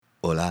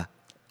Hola.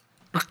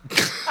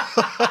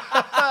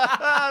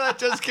 That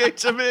just came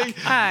to me.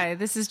 Hi,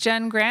 this is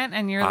Jen Grant,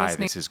 and you're Hi,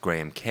 listening. this is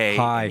Graham Kay.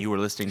 Hi, and you were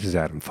listening this is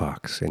Adam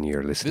Fox, and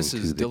you're listening This to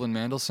is the... Dylan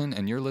Mandelson,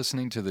 and you're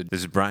listening to the...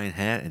 This is Brian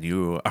Hatt, and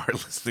you are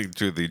listening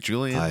to the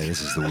Julian. Hi,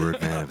 this is the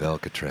word man of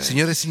Alcatraz.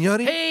 Señores,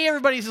 signori. Hey,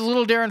 everybody, this is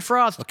Little Darren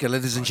Frost. Okay,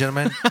 ladies and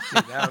gentlemen.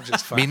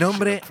 Mi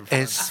nombre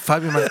es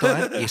Fabio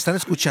Mantoan y están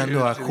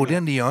escuchando a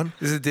Julian Dion.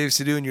 This is Dave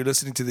Sidhu, and you're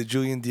listening to the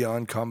Julian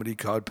Dion Comedy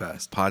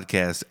Codcast.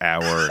 Podcast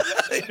hour.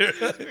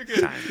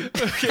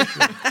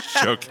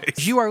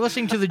 Showcase. You are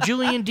listening to the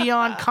Julian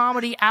Dion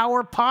Comedy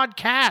Hour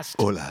podcast.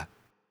 Hola.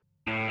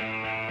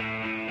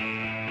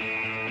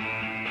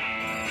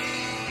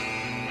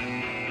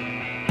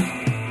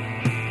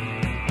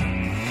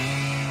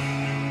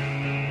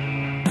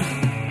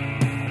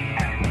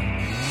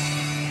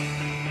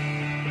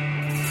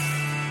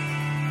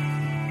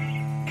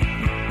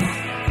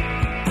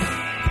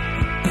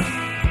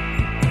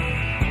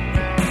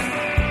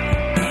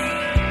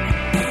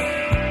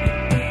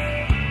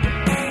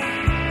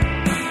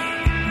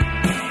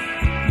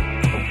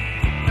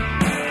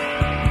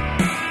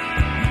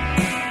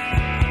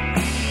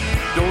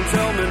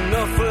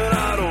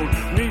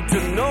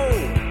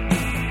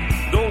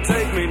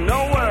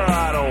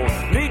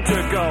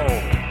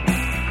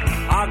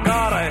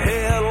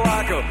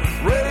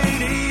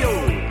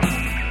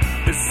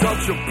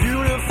 Such a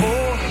beautiful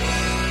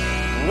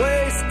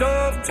waste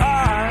of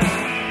time.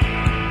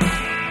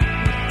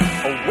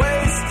 A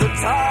waste of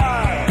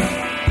time.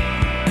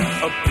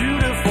 A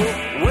beautiful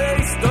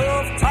waste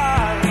of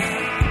time.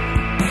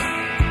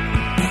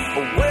 A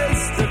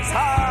waste of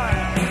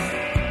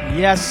time.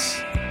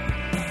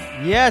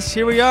 Yes,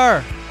 here we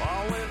are.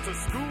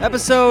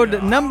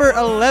 Episode number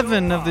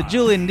 11 of the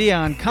Julian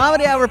Dion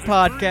Comedy Hour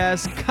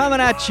podcast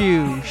coming at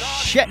you.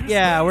 Shit,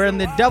 yeah, we're in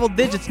the double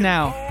digits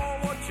now.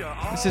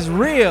 This is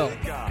real.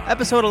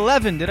 Episode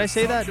 11. Did I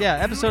say that? Yeah,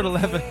 episode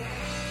 11.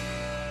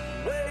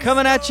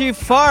 Coming at you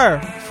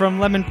far from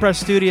Lemon Press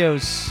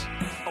Studios.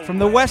 From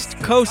the west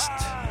coast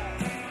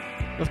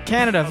of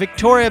Canada,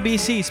 Victoria,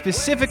 BC.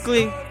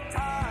 Specifically,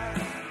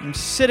 I'm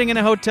sitting in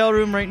a hotel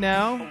room right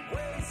now,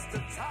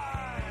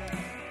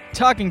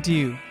 talking to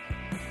you.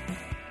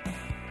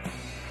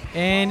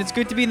 And it's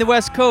good to be in the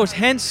west coast.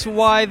 Hence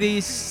why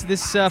this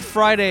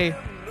Friday,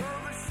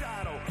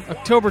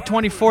 October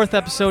 24th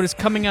episode is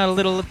coming out a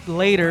little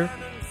later.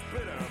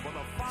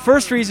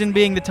 First reason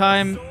being the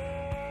time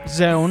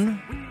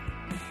zone.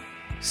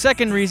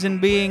 Second reason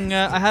being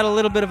I had a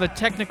little bit of a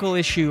technical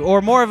issue,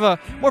 or more of a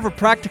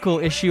practical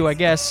issue, I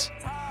guess.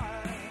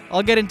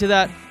 I'll get into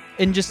that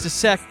in just a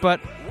sec,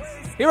 but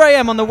here I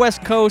am on the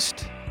West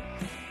Coast,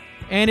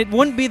 and it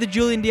wouldn't be the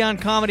Julian Dion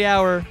Comedy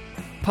Hour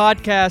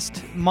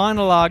podcast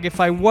monologue if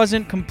I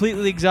wasn't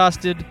completely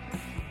exhausted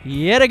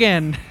yet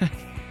again.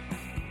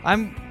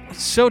 I'm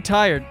so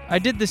tired. I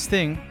do this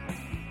thing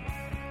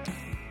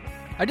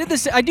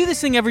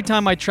every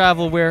time I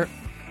travel where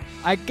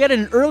I get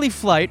an early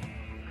flight,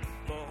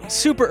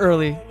 super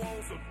early,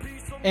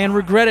 and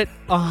regret it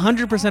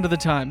 100% of the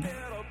time.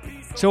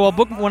 So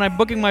when I'm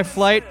booking my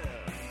flight,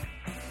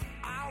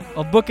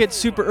 I'll book it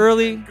super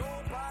early.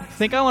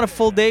 Think I want a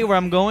full day where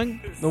I'm going,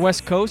 the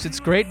West Coast. It's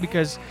great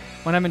because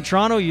when I'm in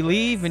Toronto, you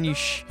leave and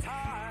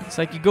it's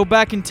like you go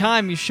back in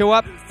time. You show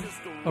up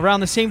around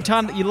the same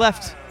time that you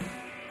left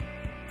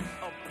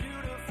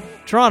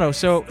Toronto.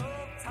 So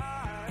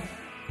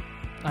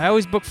I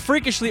always book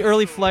freakishly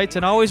early flights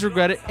and always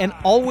regret it and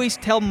always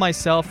tell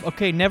myself,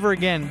 okay, never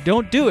again.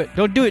 Don't do it.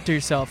 Don't do it to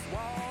yourself.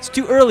 It's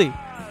too early.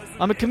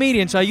 I'm a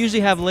comedian, so I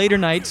usually have later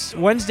nights.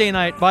 Wednesday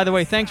night, by the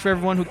way, thanks for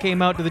everyone who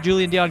came out to the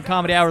Julian Dion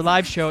Comedy Hour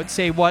live show at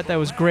Say What. That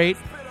was great.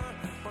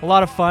 A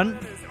lot of fun.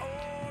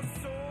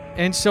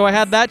 And so I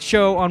had that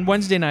show on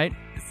Wednesday night.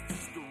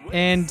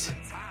 And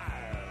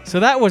so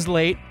that was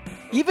late.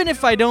 Even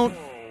if I don't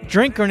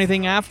drink or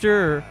anything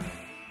after, or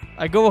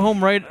I go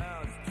home right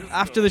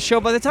after the show,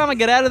 by the time I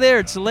get out of there,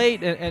 it's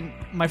late. And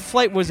my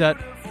flight was at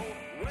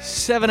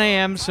 7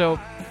 a.m., so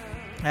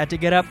I had to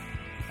get up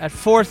at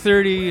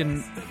 4:30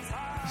 and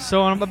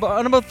so on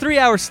about 3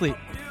 hours sleep.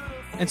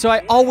 And so I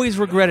always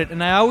regret it,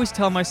 and I always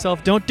tell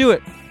myself, don't do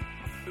it.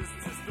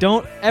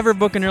 Don't ever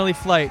book an early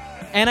flight.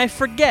 And I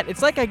forget.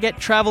 It's like I get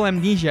travel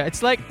amnesia.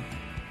 It's like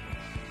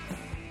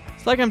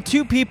I'm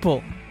two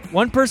people.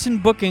 One person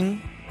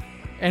booking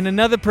and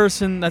another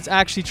person that's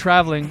actually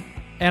traveling.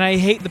 And I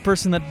hate the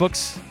person that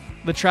books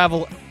the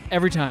travel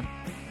every time.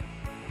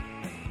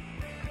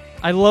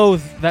 I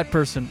loathe that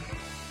person.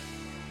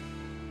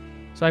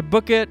 So I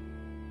book it,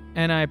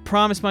 and I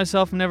promise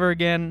myself never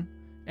again.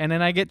 And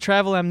then I get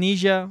travel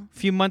amnesia. A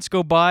few months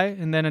go by,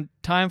 and then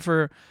time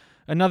for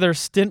another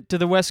stint to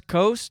the West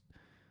Coast.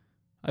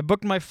 I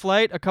booked my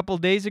flight a couple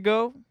days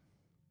ago,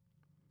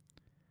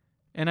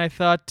 and I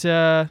thought,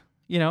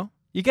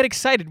 you get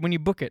excited when you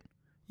book it.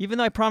 Even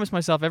though I promised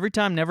myself every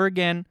time, never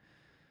again.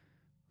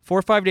 4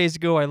 or 5 days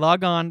ago, I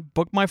log on,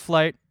 book my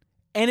flight,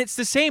 and it's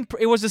the same.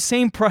 It was the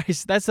same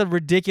price. That's the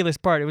ridiculous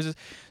part.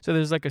 So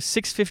there's like a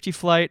 6:50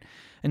 flight,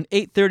 an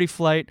 8:30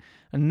 flight,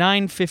 a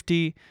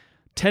 9:50,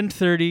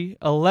 10:30,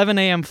 11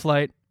 a.m.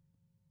 flight,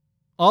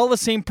 all the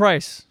same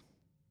price.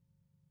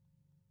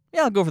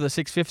 Yeah, I'll go for the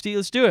 $650.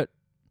 Let's do it.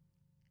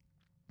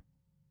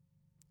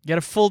 Get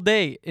a full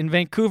day in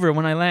Vancouver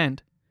when I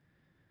land.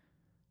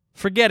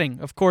 Forgetting,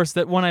 of course,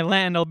 that when I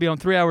land, I'll be on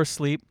 3 hours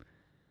sleep.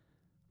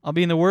 I'll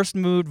be in the worst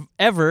mood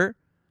ever.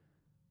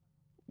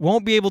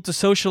 Won't be able to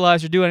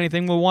socialize or do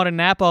anything. Will want to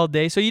nap all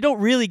day. So you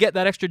don't really get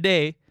that extra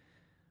day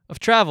of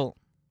travel.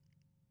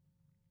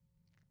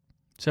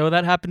 So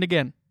that happened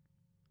again.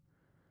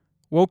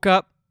 Woke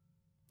up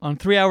on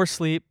 3 hours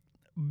sleep,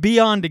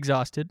 beyond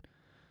exhausted.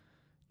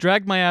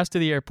 Dragged my ass to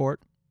the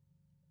airport.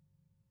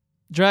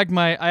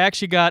 I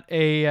actually got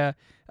a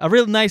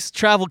real nice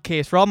travel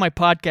case for all my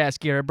podcast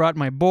gear. I brought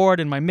my board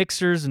and my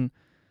mixers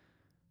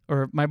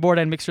or my board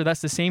and mixer.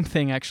 That's the same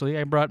thing, actually.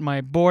 I brought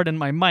my board and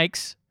my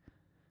mics.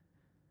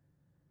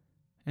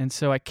 And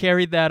so I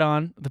carried that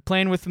on the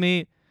plane with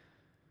me.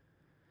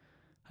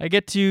 I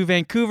get to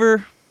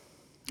Vancouver,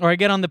 or I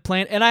get on the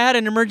plane, and I had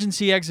an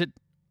emergency exit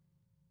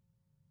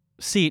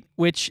seat,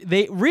 which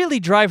they really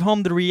drive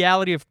home the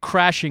reality of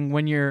crashing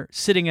when you're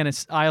sitting in an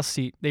aisle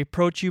seat. They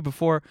approach you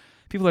before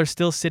people are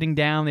still sitting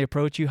down. They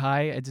approach you.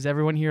 Hi, does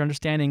everyone here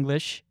understand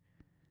English?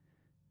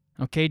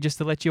 Okay, just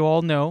to let you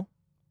all know.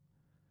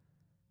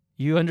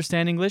 You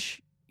understand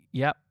English?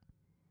 Yep.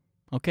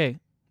 Okay,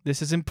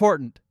 this is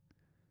important.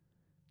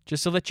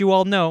 Just to let you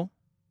all know.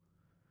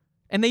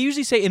 And they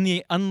usually say in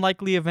the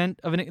unlikely event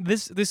of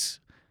this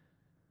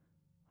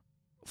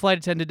flight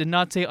attendant did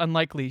not say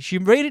unlikely. She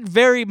made it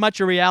very much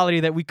a reality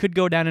that we could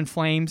go down in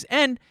flames.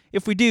 And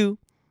if we do,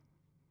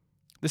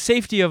 the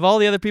safety of all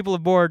the other people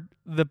aboard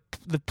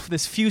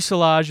this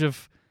fuselage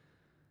of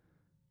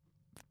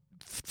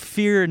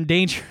fear and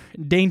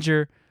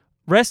danger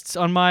rests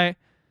on my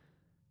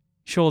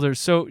shoulders.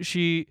 So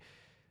she's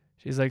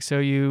like, so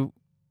you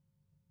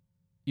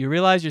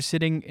realize you're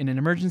sitting in an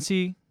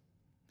emergency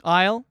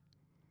aisle.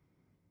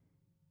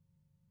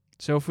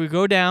 So if we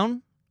go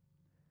down,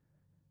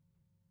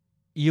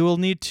 you will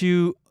need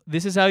to,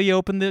 this is how you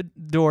open the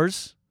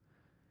doors.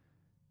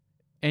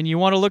 And you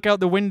want to look out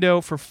the window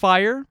for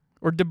fire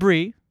or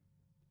debris.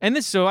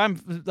 And so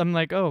I'm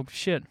like, oh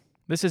shit,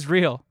 this is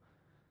real.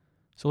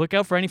 So look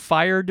out for any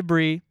fire or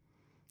debris.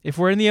 If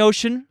we're in the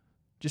ocean,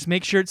 just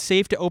make sure it's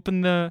safe to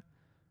open the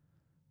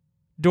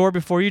door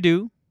before you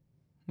do.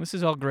 This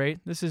is all great.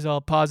 This is all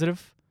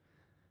positive.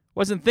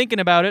 Wasn't thinking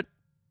about it.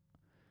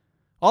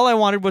 All I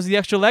wanted was the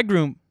extra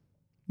legroom.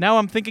 Now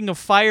I'm thinking of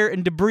fire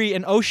and debris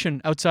and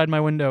ocean outside my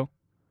window.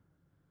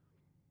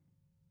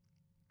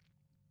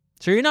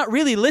 So you're not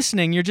really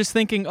listening. You're just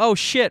thinking, oh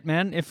shit,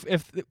 man,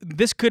 if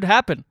this could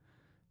happen.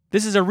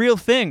 This is a real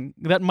thing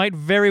that might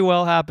very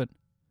well happen.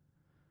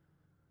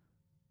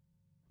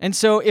 And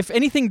so if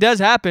anything does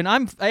happen,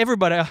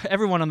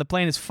 everyone on the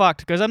plane is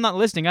fucked because I'm not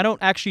listening. I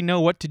don't actually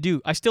know what to do.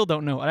 I still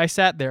don't know. I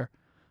sat there.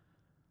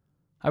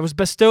 I was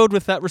bestowed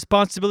with that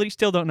responsibility.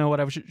 Still don't know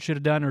what I should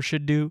have done or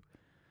should do.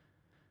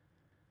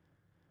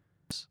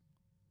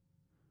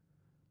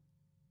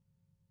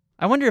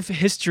 I wonder if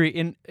history,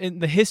 in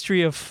the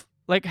history of,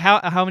 like,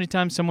 how many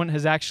times someone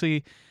has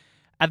actually,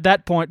 at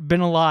that point,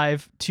 been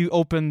alive to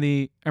open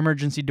the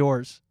emergency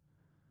doors.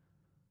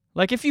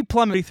 Like, if you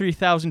plummet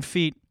 3,000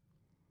 feet,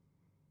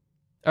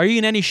 are you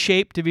in any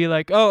shape to be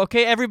like, oh,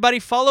 okay, everybody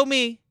follow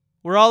me.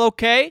 We're all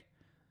okay?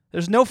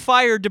 There's no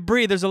fire,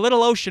 debris. There's a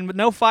little ocean, but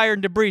no fire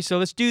and debris, so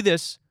let's do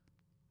this.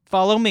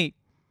 Follow me.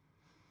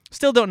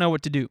 Still don't know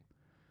what to do.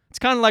 It's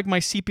kind of like my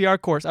CPR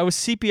course. I was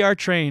CPR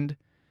trained.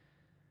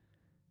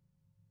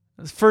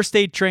 First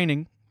aid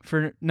training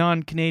for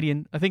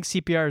non-Canadian. I think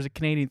CPR is a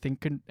Canadian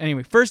thing.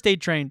 Anyway, first aid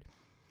trained.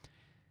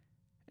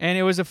 And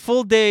it was a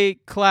full day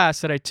class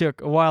that I took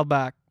a while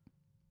back.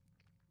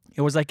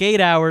 It was like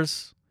 8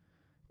 hours.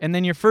 And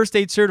then you're first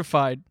aid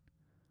certified.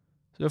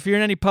 So if you're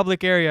in any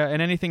public area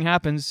and anything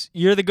happens,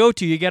 you're the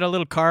go-to. You get a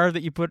little card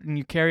that you put and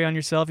you carry on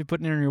yourself. You put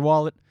it in your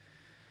wallet.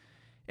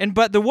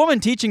 But the woman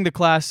teaching the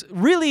class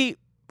really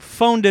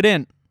phoned it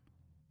in.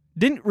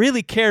 Didn't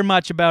really care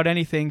much about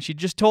anything. She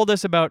just told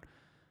us about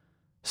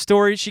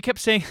stories. She kept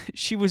saying,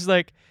 she was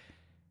like,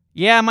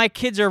 yeah, my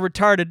kids are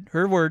retarded,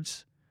 her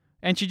words.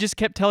 And she just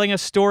kept telling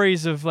us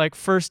stories of like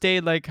first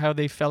aid, like how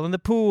they fell in the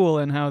pool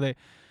and how they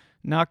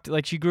knocked,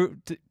 like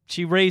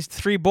she raised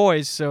 3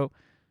 boys. So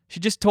she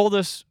just told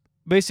us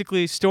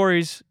basically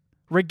stories,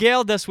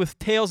 regaled us with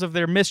tales of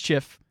their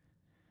mischief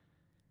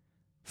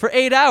for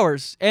 8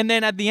 hours. And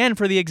then at the end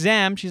for the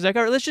exam, she's like,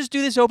 all right, let's just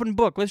do this open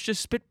book. Let's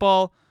just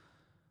spitball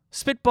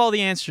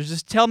the answers.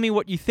 Just tell me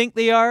what you think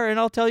they are, and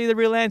I'll tell you the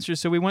real answers.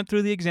 So we went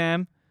through the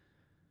exam,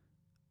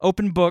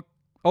 open book,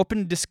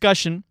 open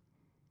discussion.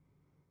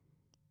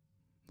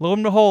 Lo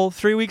and behold,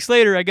 3 weeks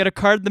later, I get a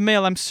card in the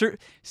mail. I'm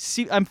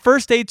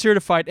first aid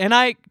certified, and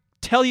I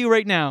tell you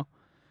right now,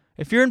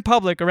 if you're in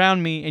public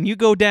around me and you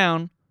go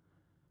down,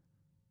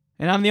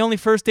 and I'm the only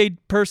first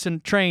aid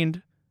person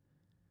trained,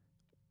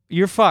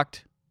 you're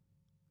fucked.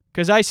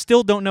 Because I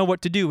still don't know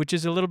what to do, which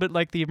is a little bit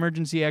like the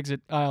emergency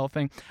exit aisle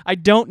thing. I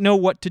don't know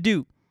what to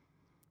do.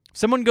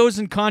 Someone goes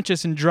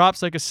unconscious and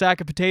drops like a sack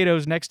of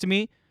potatoes next to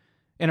me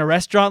in a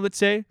restaurant, let's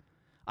say.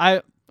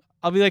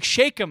 I'll be like,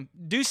 shake him,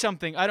 do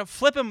something. I don't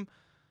flip him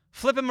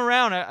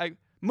around. I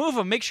move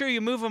him. Make sure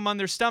you move him on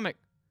their stomach.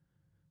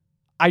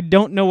 I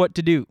don't know what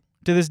to do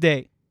to this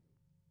day.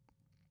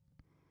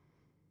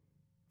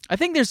 I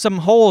think there's some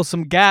holes,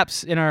 some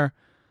gaps in our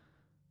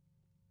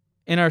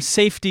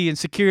safety and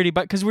security,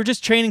 but because we're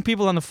just training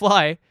people on the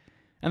fly,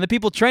 and the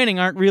people training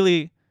aren't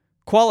really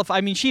qualified.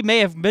 I mean, she may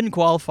have been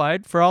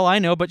qualified for all I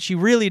know, but she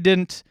really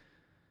didn't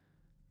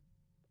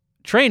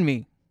train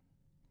me.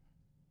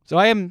 So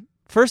I am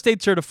first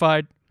aid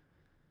certified,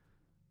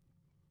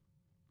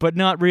 but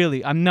not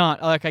really. I'm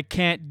not. Like,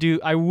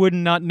 I would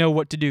not know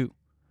what to do.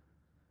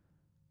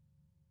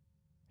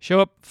 Show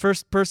up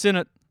first person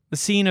at the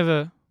scene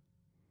of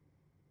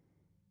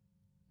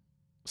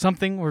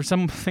something where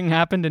something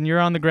happened and you're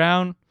on the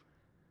ground.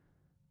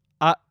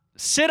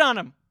 Sit on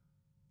him.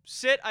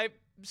 Sit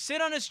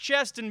on his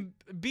chest and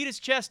beat his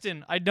chest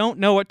in. I don't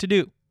know what to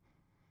do.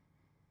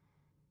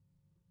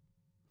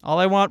 All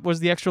I want was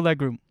the extra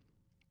leg room.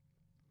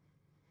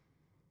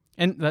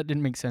 And that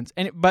didn't make sense.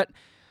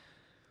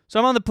 So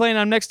I'm on the plane.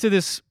 I'm next to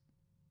this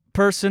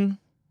person.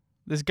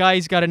 This guy,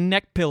 he's got a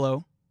neck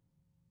pillow.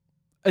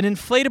 An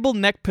inflatable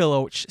neck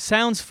pillow, which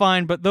sounds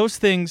fine, but those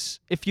things,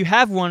 if you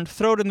have one,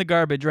 throw it in the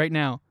garbage right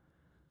now.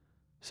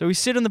 So we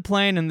sit on the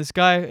plane, and this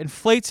guy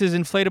inflates his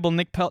inflatable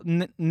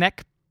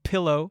neck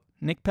pillow.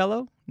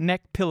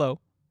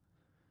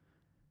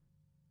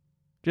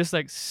 Just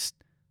like...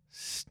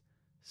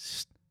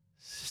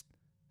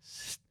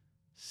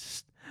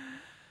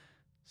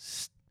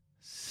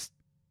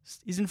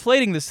 He's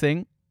inflating this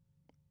thing,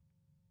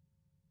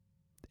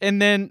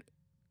 and then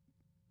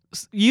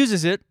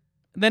uses it.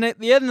 Then at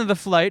the end of the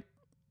flight,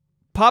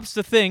 pops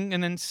the thing,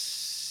 and then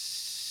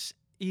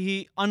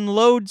he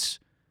unloads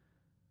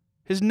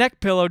his neck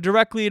pillow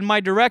directly in my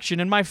direction,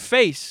 in my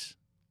face.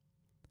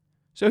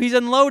 So he's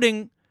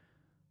unloading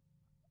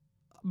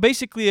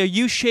basically a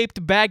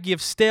U-shaped baggie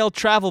of stale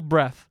travel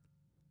breath.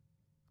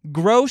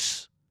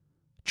 Gross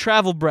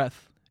travel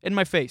breath in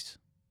my face.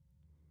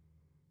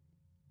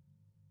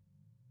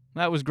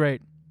 That was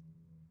great.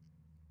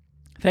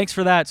 Thanks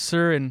for that,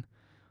 sir, in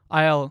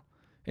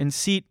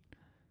seat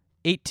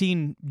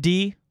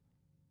 18D,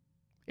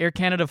 Air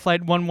Canada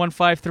Flight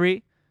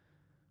 1153,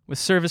 with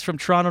service from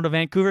Toronto to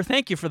Vancouver.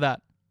 Thank you for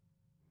that.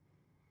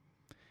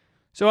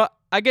 So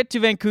I get to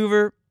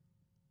Vancouver,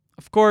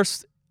 of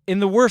course, in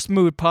the worst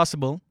mood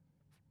possible.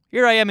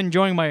 Here I am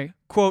enjoying my,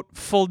 quote,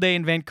 full day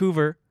in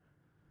Vancouver.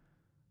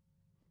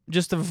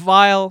 Just a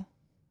vile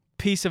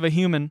piece of a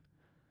human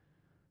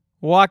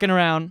walking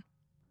around.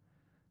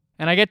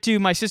 And I get to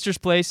my sister's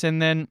place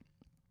and then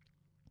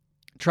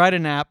try to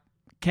nap,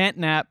 can't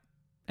nap,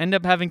 end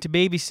up having to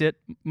babysit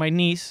my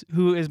niece,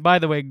 who is, by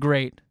the way,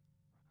 great.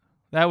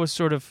 That's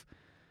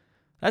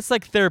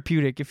like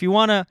therapeutic. If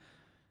you're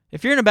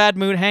in a bad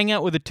mood, hang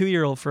out with a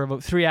 2-year-old for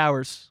about 3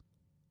 hours.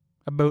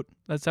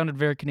 That sounded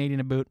very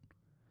Canadian,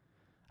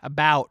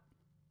 about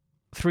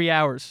 3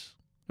 hours.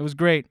 It was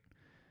great.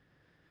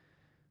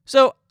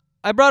 So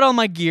I brought all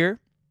my gear.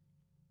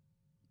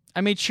 I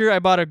made sure I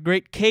bought a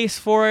great case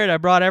for it. I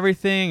brought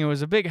everything. It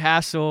was a big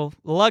hassle.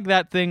 Lug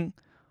that thing,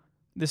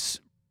 this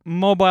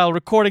mobile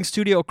recording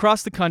studio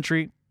across the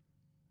country.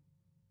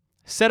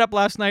 Set up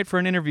last night for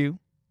an interview.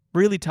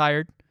 Really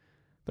tired.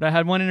 But I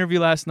had one interview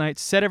last night.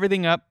 Set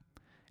everything up.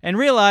 And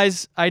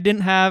realized I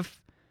didn't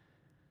have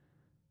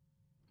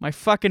my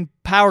fucking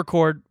power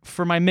cord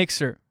for my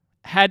mixer.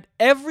 Had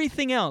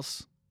everything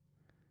else.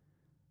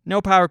 No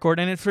power cord.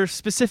 And for a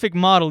specific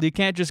model, you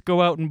can't just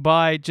go out and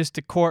buy just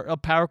a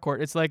power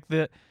cord. It's like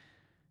the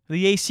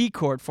AC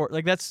cord for,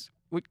 like, that's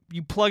what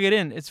you plug it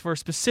in. It's for a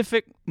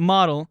specific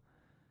model.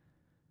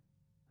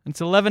 It's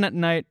 11 at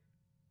night,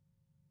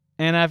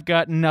 and I've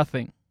got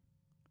nothing.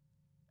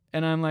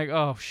 And I'm like,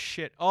 oh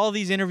shit. All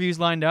these interviews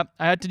lined up.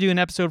 I had to do an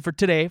episode for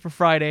today, for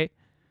Friday,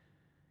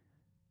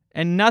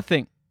 and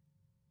nothing.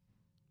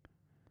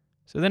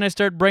 So then I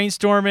start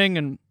brainstorming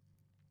and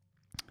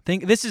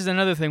think this is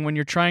another thing when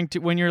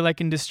you're like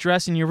in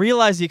distress and you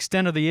realize the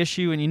extent of the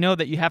issue and you know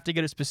that you have to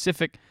get it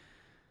specific.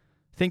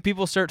 I think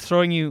people start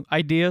throwing you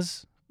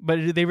ideas,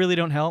 but they really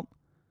don't help.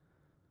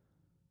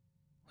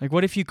 Like,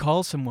 what if you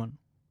call someone?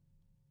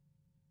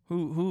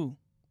 Who?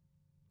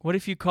 What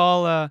if you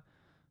call the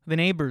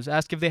neighbors,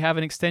 ask if they have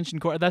an extension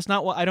cord? That's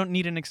not what I don't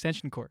need an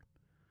extension cord.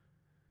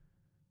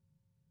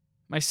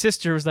 My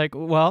sister was like,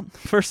 well,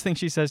 first thing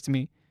she says to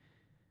me,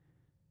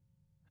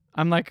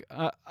 I'm like,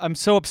 I'm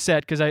so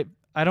upset because I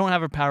don't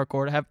have a power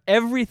cord. I have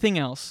everything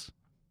else.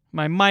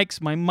 My mics,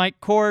 my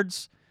mic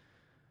cords,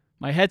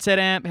 my headset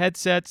amp,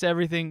 headsets,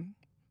 everything.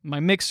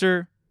 My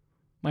mixer,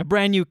 my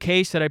brand new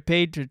case that I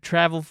paid to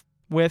travel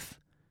with,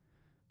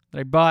 that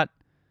I bought.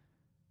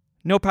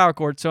 No power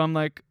cord. So I'm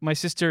like, my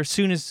sister, as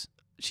soon as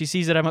she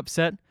sees that I'm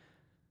upset,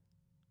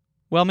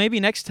 well,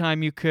 maybe next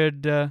time you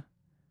should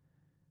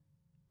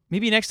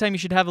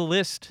have a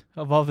list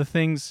of all the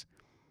things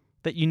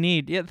that you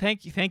need. Yeah,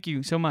 thank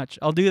you so much.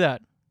 I'll do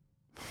that.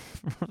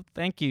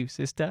 Thank you,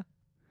 sister.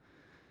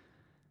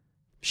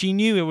 She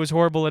knew it was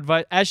horrible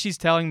advice. As she's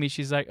telling me,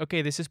 she's like,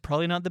 okay, this is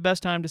probably not the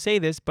best time to say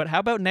this, but how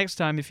about next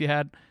time if you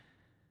had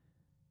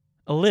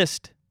A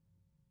list.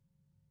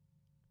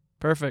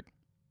 Perfect.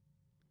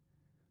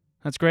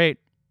 That's great.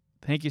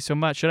 Thank you so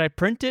much. Should I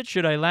print it?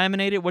 Should I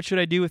laminate it? What should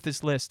I do with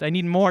this list? I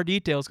need more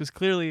details because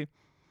clearly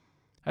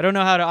I don't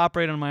know how to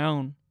operate on my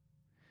own.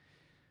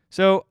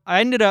 So I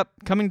ended up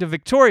coming to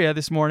Victoria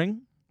this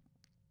morning,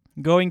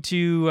 going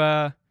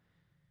to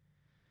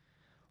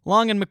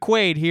Long and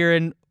McQuaid here,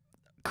 and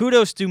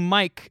kudos to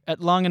Mike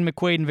at Long and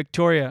McQuaid in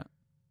Victoria.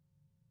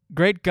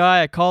 Great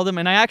guy. I called him,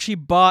 and I actually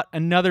bought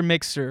another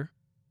mixer.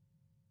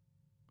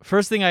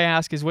 First thing I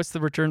ask is, what's the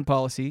return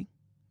policy?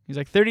 He's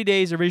like, 30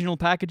 days, original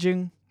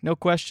packaging, no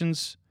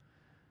questions,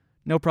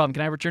 no problem.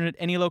 Can I return it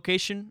any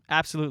location?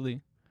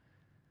 Absolutely.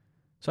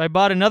 So I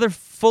bought another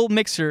full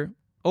mixer,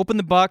 opened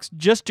the box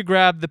just to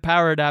grab the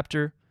power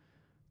adapter,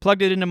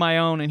 plugged it into my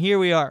own, and here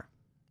we are,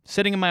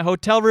 sitting in my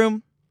hotel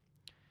room.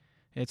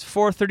 It's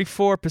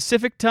 4:34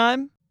 Pacific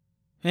time,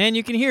 and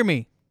you can hear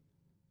me.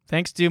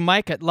 Thanks to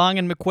Mike at Long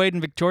and McQuaid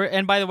in Victoria.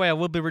 And by the way, I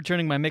will be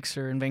returning my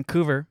mixer in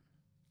Vancouver.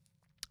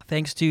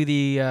 Thanks to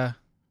the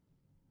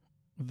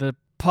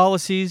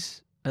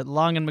policies at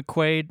Long and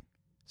McQuaid.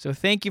 So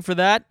thank you for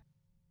that.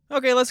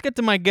 Okay, let's get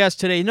to my guest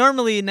today.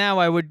 Normally now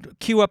I would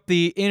cue up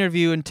the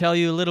interview and tell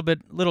you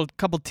little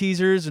couple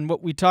teasers and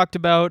what we talked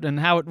about and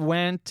how it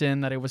went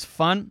and that it was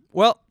fun.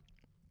 Well,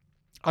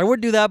 I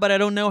would do that, but I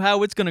don't know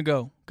how it's going to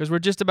go because we're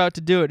just about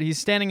to do it. He's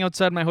standing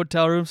outside my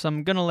hotel room, so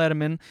I'm going to let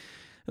him in.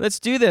 Let's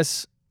do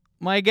this.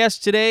 My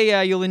guest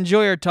today, you'll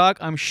enjoy our talk.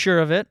 I'm sure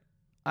of it.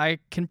 I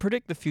can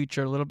predict the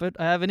future a little bit.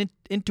 I have an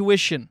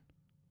intuition.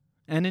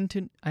 I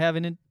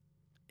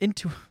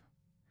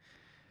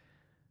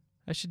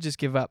should just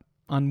give up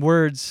on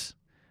words.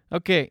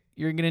 Okay,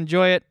 you're going to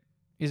enjoy it.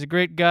 He's a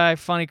great guy,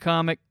 funny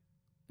comic.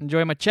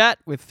 Enjoy my chat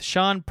with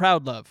Sean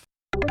Proudlove.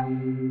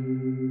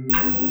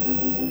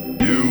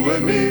 You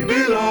and me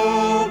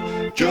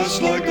belong,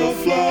 just like the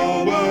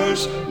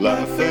flowers,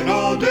 laughing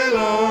all day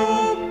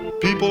long.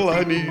 People,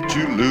 I need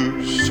you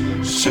loose.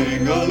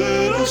 Sing a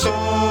little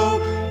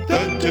song,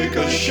 then take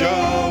a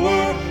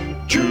shower.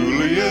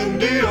 Julian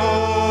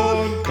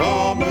Dion,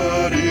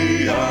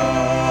 Comedy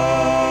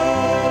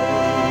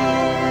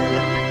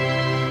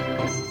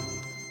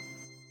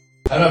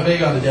I'm not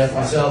big on the death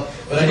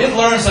myself, but I did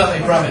learn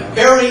something from it.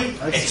 Very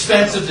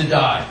expensive to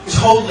die.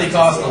 Totally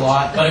cost a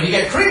lot, but if you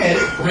get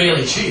cremated,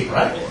 really cheap,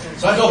 right?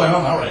 So I told my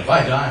mom, all right, if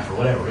I die for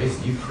whatever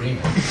reason, you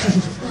cremate me.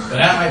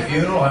 But at my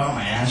funeral, I want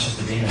my ashes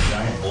to be in a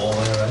giant bowl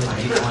there,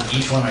 right?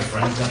 Each one of my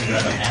friends going to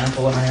grab a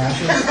handful of my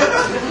ashes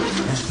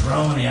and just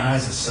throw them in the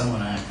eyes of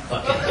someone I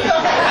fucking hate.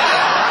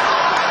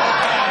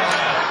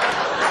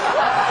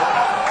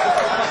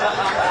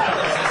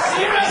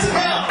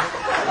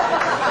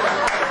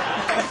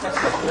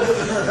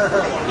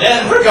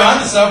 Then we're gone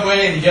to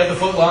Subway and you get the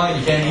foot long and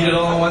you can't eat it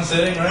all in one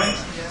sitting, right?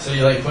 So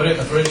you put it in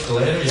the fridge till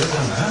later. You're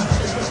done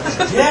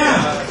that.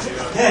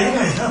 Yeah, you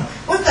guys know.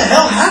 What the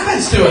hell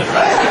happens to it,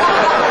 right?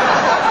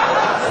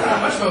 I don't know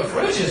much about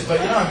fridges,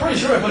 but I'm pretty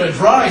sure I put a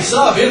dry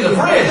sub in the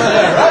fridge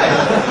there,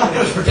 right? It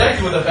was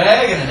protected with a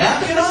bag and a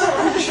napkin on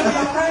it. It should be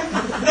all right.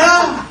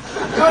 No.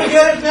 Going to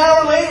get it an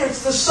hour later.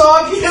 It's the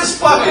soggiest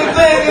fucking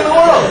thing in the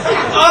world.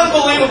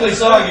 Unbelievably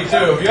soggy,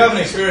 too. If you haven't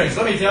experienced,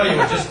 let me tell you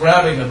what just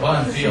grabbing the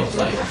bun feels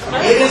like.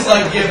 It is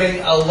like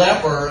giving a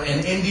leper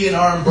an Indian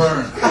arm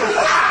burn.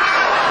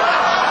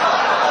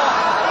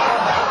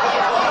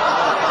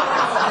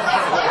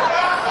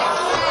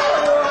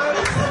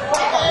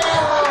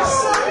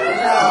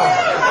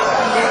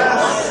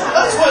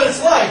 That's what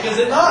it's like, is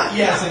it not?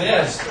 Yes, it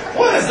is.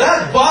 What is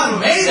that bun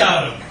made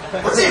out of?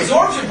 What's the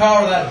absorption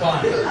power of that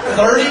bun?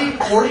 30,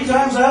 40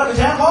 times out of a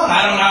tampon?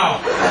 I don't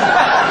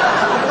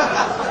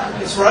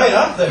know. It's right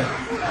up there.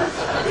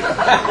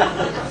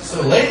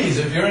 So ladies,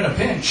 if you're in a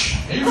pinch.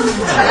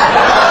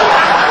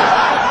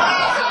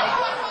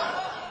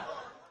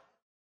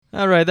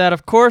 All right, that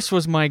of course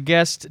was my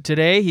guest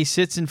today. He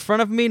sits in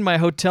front of me in my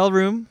hotel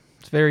room.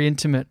 It's very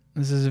intimate.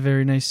 This is a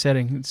very nice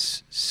setting.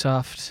 It's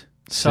soft.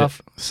 Sit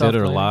or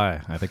lighting.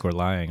 lie. I think we're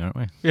lying, aren't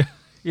we?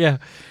 Yeah.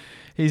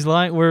 He's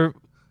lying.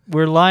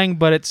 We're lying,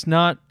 but it's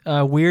not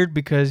weird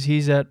because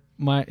his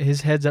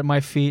head's at my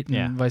feet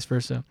and vice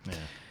versa. Yeah.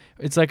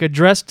 It's like a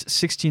dressed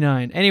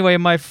 69. Anyway,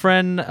 my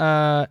friend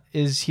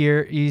is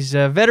here. He's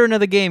a veteran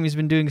of the game. He's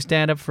been doing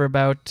stand-up for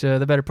about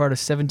the better part of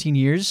 17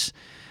 years,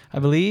 I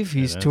believe.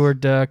 He's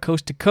toured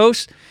coast to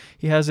coast.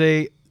 He has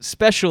a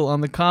special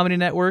on the Comedy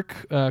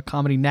Network,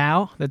 Comedy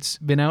Now, that's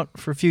been out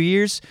for a few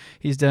years.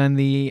 He's done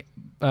the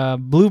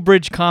Blue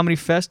Bridge Comedy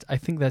Fest. I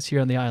think that's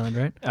here on the island,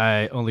 right?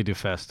 I only do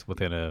fest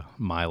within a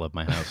mile of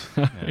my house.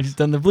 Yes. He's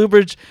done the Blue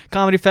Bridge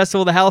Comedy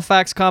Festival, the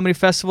Halifax Comedy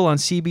Festival on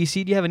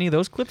CBC. Do you have any of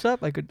those clips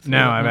up?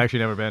 No, I've actually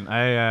never been.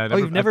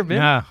 You've never been?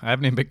 No, I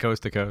haven't even been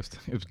coast to coast.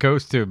 It was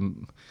coast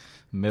to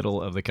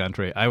middle of the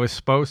country. I was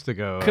supposed to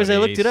go. Because I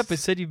looked it up. It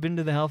said you've been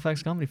to the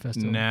Halifax Comedy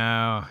Festival.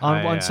 No.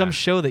 On some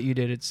show that you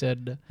did, it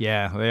said.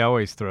 Yeah, they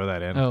always throw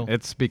that in. Oh.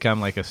 It's become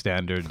like a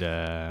standard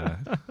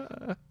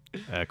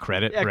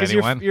credit for because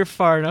anyone. You're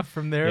far enough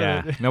from there.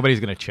 Yeah, nobody's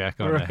going to check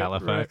on the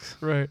Halifax.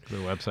 Right. The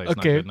website's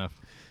not good enough.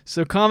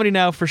 So Comedy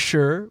Now for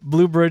sure,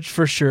 Blue Bridge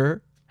for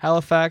sure,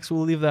 Halifax,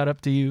 we'll leave that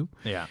up to you.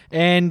 Yeah.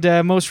 And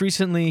most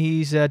recently,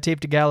 he's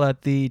taped a gala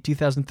at the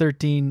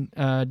 2013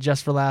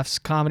 Just for Laughs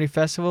Comedy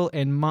Festival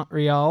in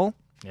Montreal.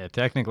 Yeah,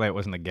 technically it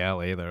wasn't a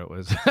gala either. It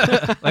was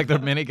like their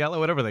mini gala,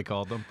 whatever they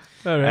called them.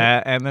 All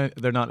right. And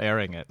they're not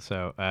airing it.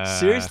 So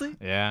Seriously?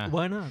 Yeah.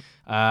 Why not?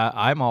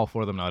 I'm all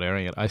for them not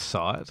airing it. I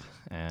saw it,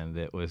 and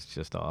it was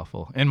just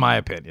awful, in my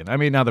opinion. I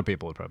mean, other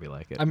people would probably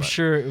like it. I'm but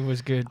sure it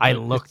was good. I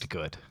but looked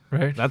good.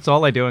 Right. That's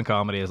all I do in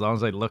comedy, as long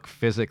as I look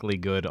physically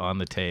good on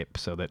the tape,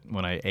 so that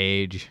when I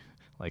age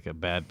like a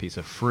bad piece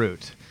of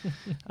fruit,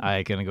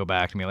 I can go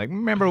back and be like,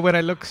 remember when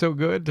I looked so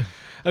good?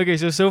 Okay,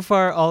 so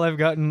far all I've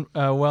gotten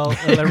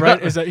right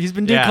is that he's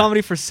been doing Yeah.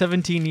 comedy for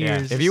 17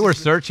 years. If you were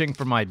searching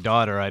for my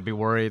daughter, I'd be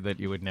worried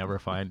that you would never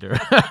find her.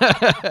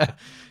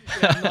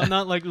 I'm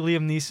not like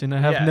Liam Neeson.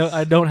 Yes.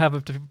 I don't have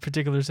a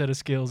particular set of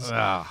skills.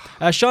 Ah.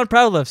 Sean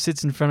Proudlove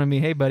sits in front of me.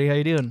 Hey, buddy, how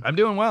you doing? I'm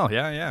doing well.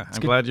 Yeah. I'm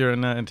good. glad you're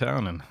in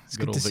town and It's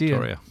good good old to see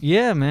Victoria. you.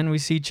 Yeah, man, we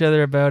see each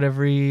other about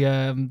every.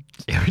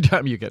 Every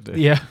time you get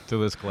to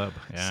this club.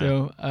 Yeah.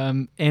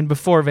 So and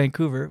before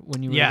Vancouver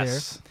when you were there.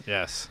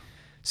 Yes.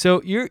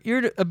 So you're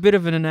a bit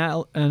of an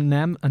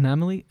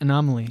anomaly.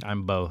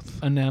 I'm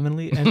both.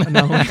 Anomaly.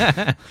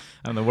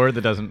 I'm the word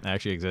that doesn't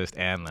actually exist,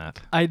 and that.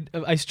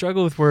 I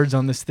struggle with words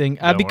on this thing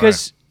Don't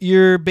because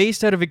you're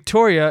based out of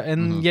Victoria,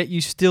 and Mhm. yet you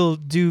still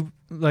do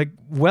like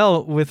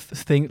well with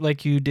thing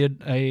like you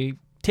did a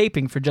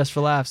taping for Just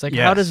for Laughs. Like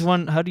how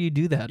do you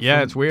do that? Yeah,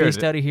 from it's weird.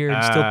 Based out of here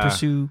and still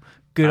pursue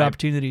good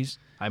opportunities.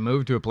 I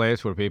moved to a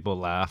place where people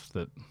laughed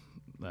that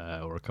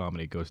where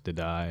comedy goes to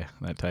die,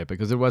 that type,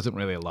 because there wasn't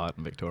really a lot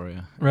in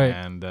Victoria. Right.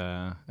 And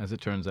as it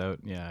turns out,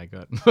 I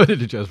got invited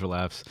to Just for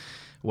Laughs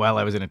while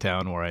I was in a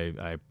town where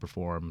I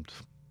performed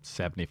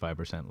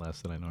 75%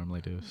 less than I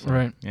normally do. So,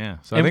 Right. Yeah.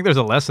 So I think there's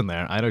a lesson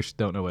there. I just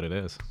don't know what it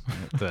is.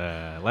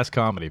 Less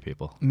comedy,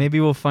 people. Maybe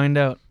we'll find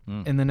out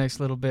in the next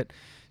little bit.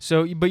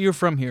 So, but you're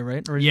from here, right?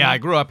 Originally? Yeah, I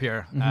grew up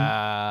here,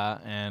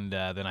 Mhm. and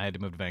then I had to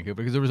move to Vancouver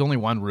because there was only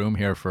one room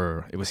here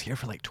it was here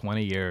for like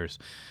 20 years.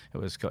 It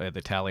was at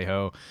the Tally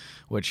Ho,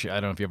 which I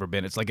don't know if you've ever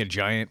been. It's like a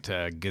giant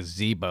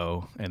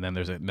gazebo, and then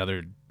there's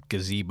another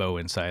gazebo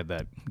inside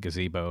that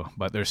gazebo.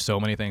 But there's so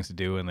many things to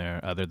do in there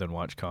other than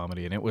watch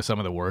comedy, and it was some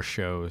of the worst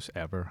shows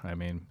ever. I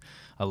mean,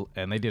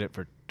 and they did it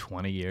for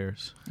 20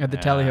 years. At the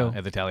Tally Ho.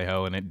 At the Tally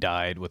Ho, and it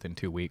died within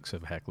 2 weeks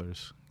of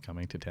hecklers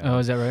coming to town. Oh,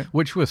 is that right?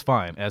 Which was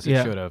fine, as it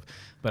Yeah. should have.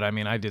 But I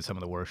mean, I did some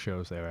of the worst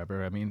shows there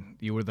ever. I mean,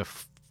 you were the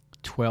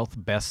 12th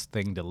best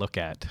thing to look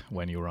at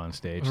when you were on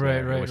stage.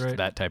 Right, there. It was right.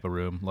 that type of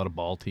room. A lot of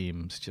ball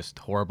teams, just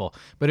horrible.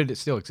 But it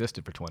still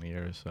existed for 20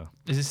 years. So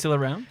Is it still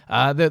around?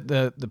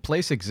 the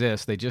place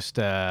exists. They just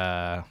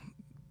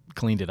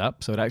cleaned it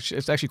up, so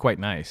it's actually quite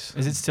nice.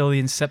 Is it still the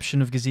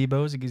inception of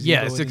gazebos? A gazebo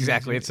Yeah, it's is a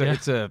exactly. gazebo?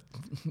 It's a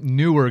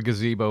newer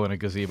gazebo and a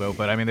gazebo,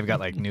 but I mean they've got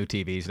like new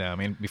TVs now. I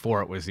mean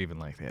before it was even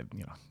like they had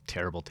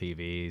terrible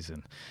TVs,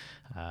 and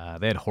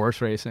they had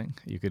horse racing.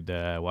 You could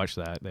watch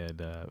that. They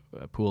had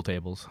pool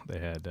tables. They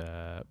had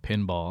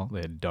pinball.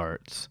 They had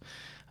darts,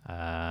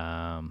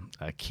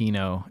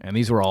 keno, and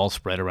these were all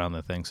spread around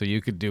the thing. So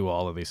you could do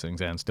all of these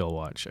things and still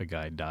watch a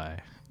guy die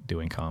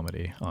doing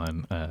comedy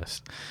on.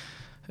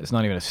 It's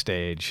not even a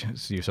stage.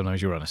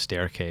 Sometimes you were on a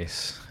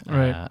staircase.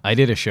 Right. I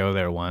did a show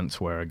there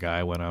once where a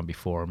guy went on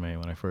before me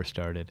when I first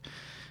started,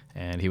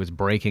 and he was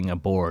breaking a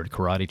board,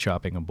 karate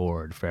chopping a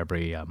board for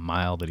every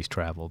mile that he's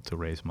traveled to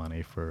raise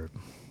money for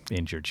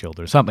injured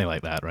children, something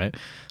like that, right?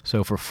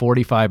 So for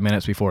 45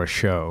 minutes before a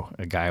show,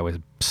 a guy was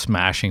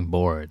smashing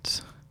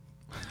boards.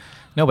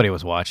 Nobody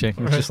was watching. It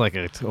was just like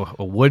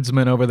a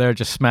woodsman over there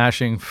just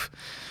smashing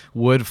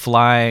wood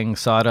flying,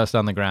 sawdust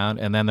on the ground,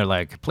 and then they're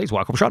like, please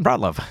welcome Sean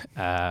Proudlove.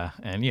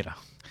 And,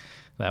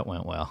 that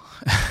went well.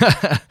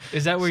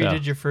 Is that where you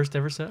did your first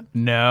ever set?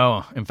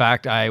 No. In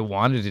fact, I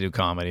wanted to do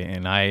comedy,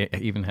 and I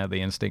even had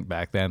the instinct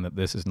back then that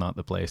this is not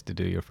the place to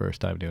do your first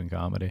time doing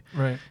comedy.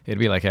 Right. It'd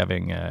be like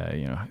having,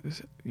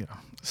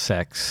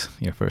 sex,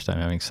 your first time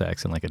having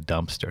sex in like a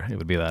dumpster. It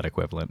would be that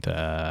equivalent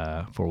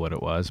for what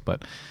it was,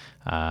 but...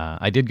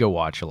 I did go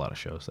watch a lot of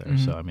shows there,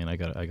 so I mean, I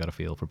got a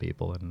feel for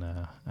people, and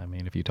I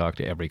mean, if you talk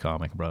to every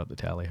comic brought up the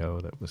Tally Ho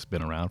that was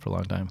been around for a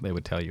long time, they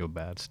would tell you a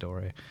bad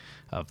story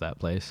of that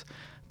place,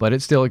 but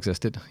it still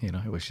existed.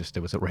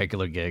 It was a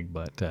regular gig,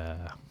 but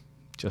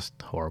just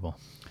horrible.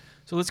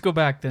 So let's go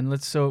back then.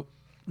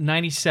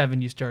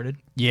 97 you started.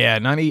 Yeah,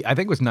 90. I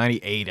think it was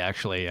 98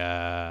 actually.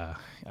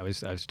 I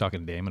was talking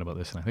to Damon about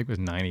this, and I think it was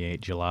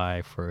 98.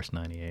 July 1st,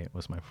 98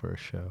 was my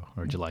first show,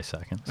 or July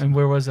 2nd. So. And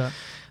where was that?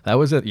 That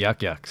was at Yuck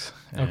Yucks.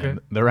 And Okay.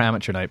 their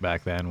amateur night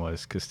back then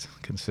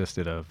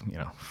consisted of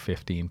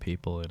 15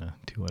 people in a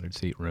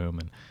 200-seat room,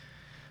 and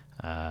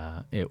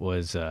it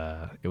was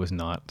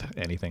not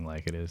anything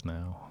like it is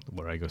now,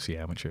 where I go see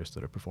amateurs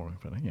that are performing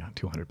for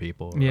 200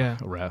 people. Yeah.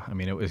 I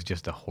mean, it was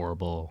just a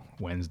horrible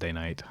Wednesday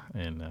night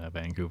in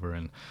Vancouver,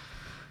 and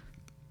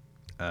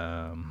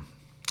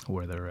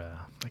where they're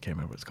I can't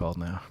remember what it's called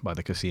now, by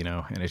the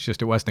casino, and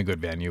it wasn't a good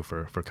venue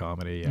for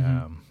comedy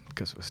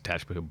because it was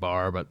attached to a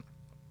bar, but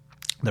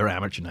their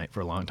amateur night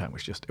for a long time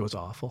it was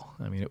awful.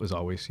 I mean, it was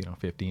always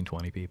 15,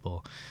 20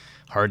 people,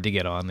 hard to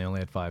get on. They only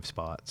had 5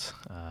 spots,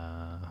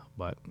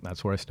 but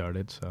that's where I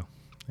started. So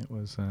it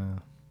was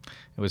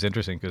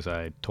interesting because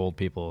I told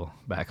people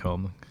back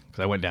home,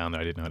 because I went down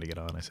there, I didn't know how to get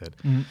on. I said,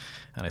 and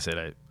I said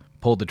I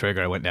pulled the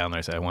trigger. I went down there.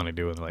 I said I want to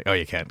do it. And they're like, oh,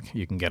 you can't.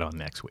 You can get on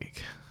next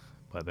week.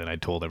 But then I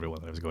told everyone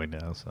that I was going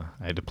down, so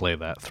I had to play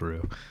that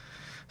through.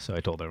 So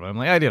I told everyone, I'm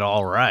like, I did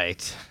all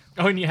right.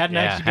 Oh, and you hadn't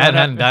actually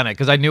hadn't done it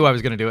because I knew I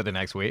was going to do it the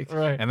next week.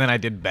 Right. And then I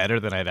did better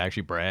than I'd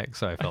actually bragged,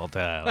 so I felt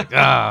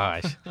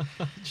I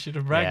should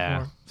have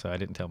bragged more. So I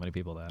didn't tell many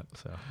people that.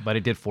 So, but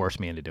it did force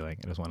me into doing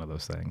it. It was one of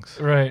those things.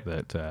 Right.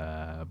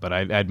 That, but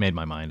I'd made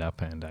my mind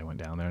up, and I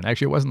went down there, and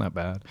actually it wasn't that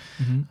bad.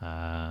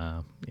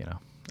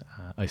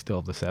 I still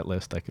have the set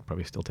list. I could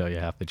probably still tell you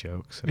half the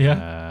jokes.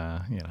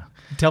 Yeah.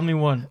 Tell me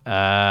one.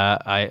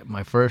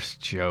 My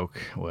first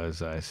joke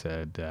was I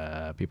said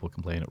people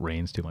complain it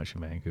rains too much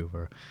in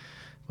Vancouver,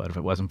 but if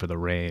it wasn't for the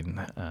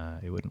rain,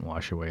 it wouldn't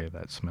wash away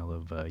that smell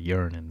of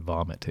urine and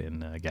vomit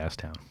in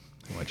Gastown,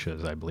 which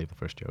is, I believe, the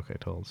first joke I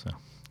told. So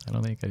I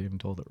don't think I even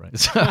told it right.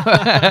 So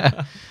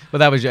but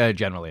that was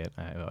generally it,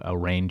 a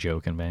rain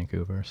joke in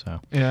Vancouver. So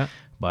yeah.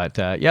 But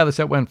the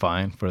set went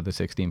fine for the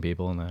 16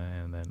 people,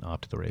 and then off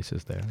to the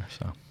races there.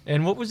 So.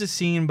 And what was the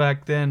scene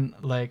back then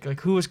like? Like,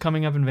 who was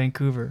coming up in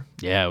Vancouver?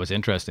 Yeah, it was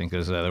interesting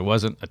because there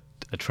wasn't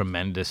a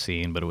tremendous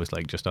scene, but it was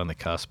like just on the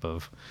cusp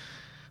of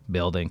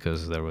building,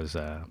 because there used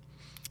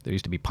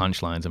to be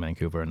Punchlines in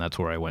Vancouver, and that's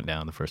where I went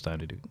down the first time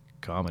to do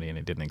comedy, and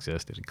it didn't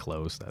exist. It had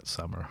closed that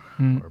summer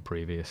or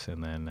previous,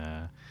 and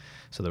then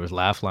so there was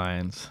Laugh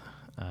Lines.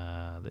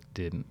 That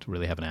didn't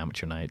really have an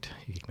amateur night.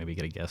 You could maybe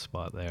get a guest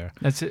spot there.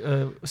 That's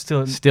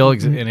still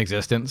in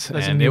existence,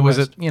 and it was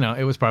it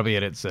was probably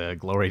at its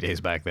glory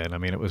days back then. I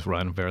mean, it was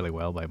run fairly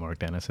well by Mark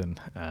Dennison,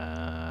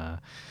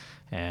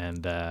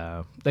 and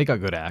they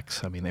got good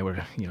acts. I mean, they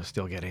were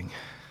still getting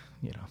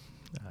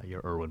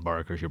your Irwin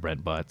Barkers, your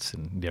Brent Butts,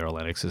 and Daryl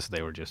Lennoxes.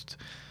 They were just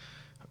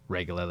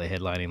regularly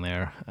headlining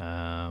there,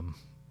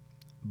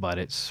 but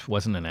it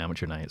wasn't an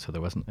amateur night, so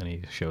there wasn't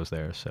any shows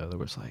there. So there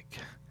was like.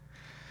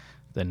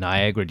 The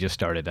Niagara just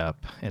started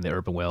up, and the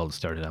Urban Weld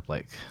started up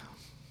like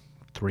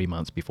 3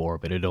 months before,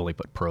 but it only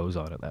put pros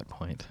on at that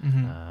point.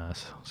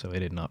 So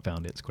it had not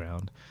found its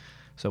ground.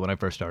 So when I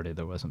first started,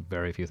 there wasn't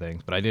very few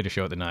things. But I did a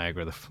show at the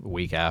Niagara the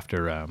week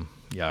after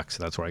Yucks.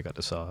 That's where I got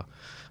to saw.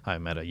 I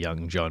met a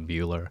young John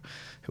Bueller,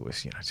 who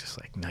was just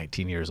like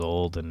 19 years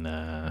old, and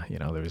there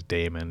was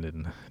Damon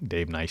and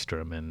Dave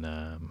Nystrom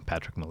and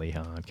Patrick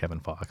Maliha and Kevin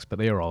Fox. But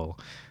they were all.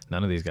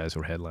 None of these guys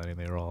were headlining.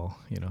 They were all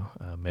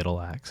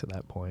middle acts at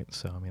that point.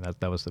 So I mean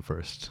that was the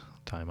first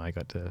time I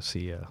got to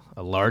see a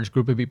large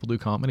group of people do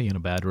comedy in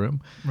a bad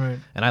room. Right.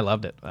 And I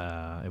loved it.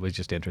 It was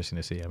just interesting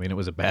to see. I mean, it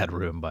was a bad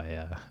room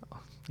by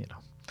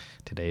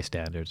today's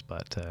standards,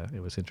 but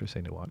it was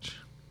interesting to watch.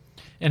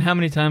 And how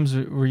many times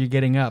were you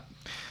getting up?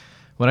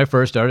 When I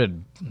first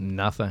started,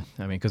 nothing.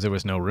 I mean, because there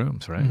was no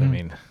rooms, right? I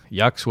mean,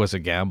 Yucks was a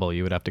gamble.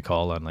 You would have to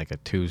call on like a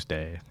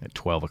Tuesday at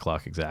 12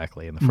 o'clock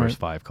exactly, and the first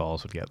 5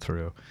 calls would get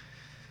through.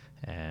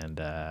 And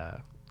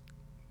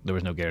there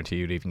was no guarantee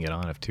you'd even get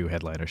on. If 2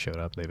 headliners showed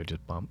up, they would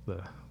just bump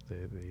the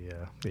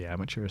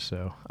amateurs.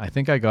 So I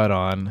think I got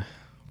on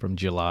from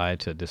July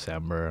to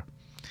December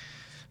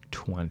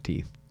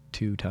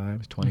 22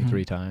 times,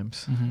 23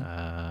 times.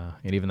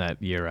 And even that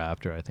year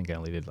after, I think I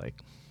only did like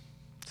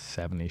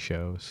 70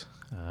 shows.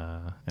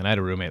 And I had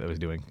a roommate that was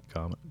doing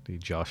comedy,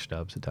 Josh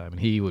Stubbs at the time, and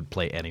he would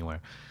play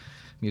anywhere,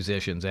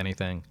 musicians,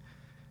 anything.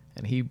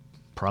 And he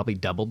probably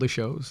doubled the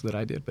shows that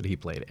I did, but he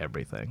played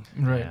everything.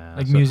 Right,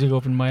 like music,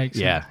 open mics.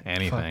 Yeah,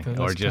 anything,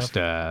 or just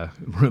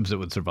rooms that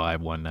would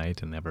survive one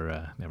night and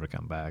never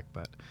come back.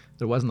 But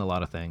there wasn't a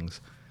lot of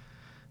things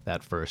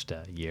that first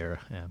year,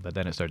 but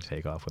then it started to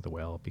take off with the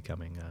Well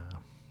becoming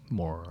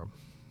more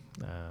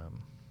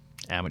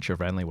amateur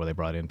friendly, where they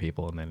brought in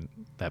people, and then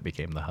that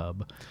became the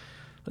hub.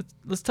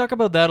 Let's talk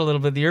about that a little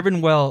bit. The Urban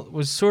Well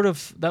was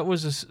that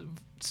was a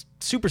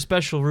super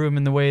special room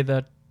in the way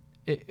that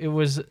it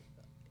was,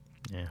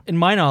 in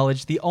my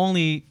knowledge, the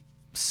only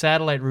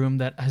satellite room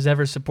that has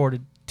ever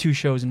supported 2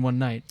 shows in one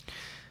night.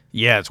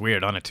 Yeah, it's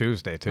weird. On a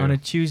Tuesday, too. On a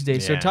Tuesday. Yeah.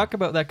 So talk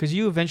about that, because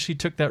you eventually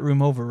took that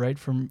room over, right?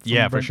 From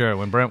yeah, Brent. For sure.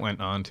 When Brent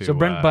went on to... So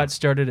Brent Butt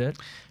started it.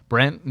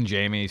 Brent and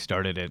Jamie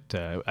started it.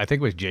 I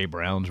think it was Jay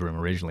Brown's room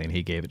originally, and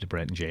he gave it to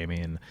Brent and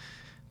Jamie, and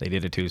they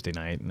did a Tuesday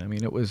night. And I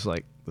mean, it was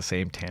like the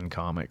same 10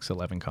 comics,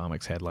 11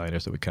 comics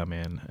headliners that would come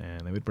in,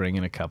 and they would bring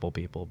in a couple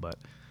people, but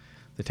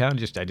the town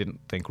just, I didn't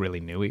think, really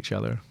knew each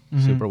other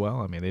super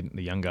well. I mean,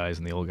 the young guys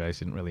and the old guys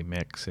didn't really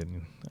mix,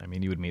 and I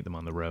mean, you would meet them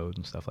on the road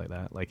and stuff like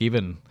that. Like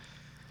even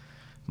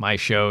my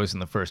shows in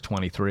the first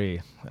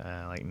 23,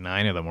 like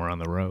 9 of them were on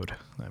the road.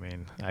 I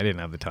mean, I didn't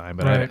have the time,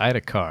 but I had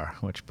a car,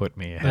 which put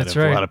me ahead of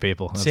a lot of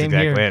people. That's Same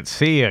exactly here. it.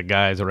 See,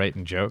 guys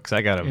writing jokes.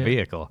 I got a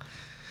vehicle.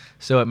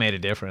 So it made a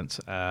difference.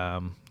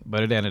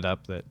 But it ended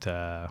up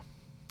that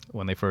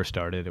when they first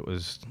started, it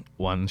was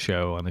one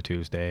show on the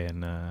Tuesday,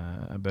 and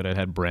but it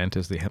had Brent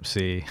as the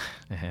MC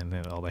and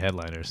then all the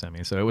headliners. I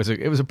mean, so it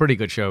was a pretty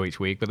good show each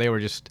week. But they were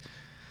just,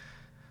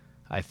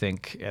 I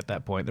think at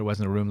that point there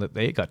wasn't a room that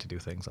they got to do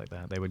things like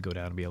that. They would go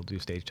down and be able to do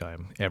stage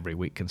time every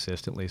week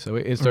consistently. So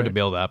it started to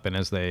build up, and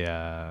as they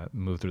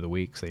moved through the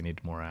weeks, they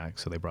needed more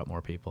acts, so they brought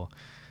more people.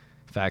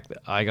 In fact,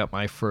 I got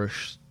my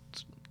first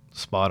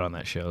spot on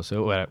that show,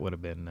 so it would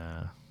have been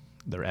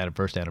their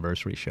first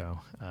anniversary show.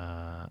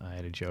 I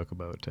had a joke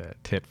about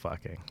tit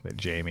fucking that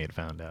Jamie had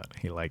found out.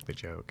 He liked the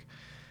joke.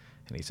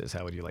 And he says,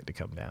 how would you like to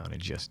come down and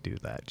just do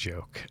that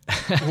joke?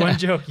 One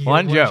joke.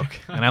 One joke.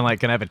 And I'm like,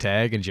 can I have a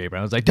tag? And Jay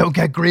Brown's like, don't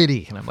get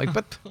greedy. And I'm like,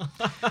 but.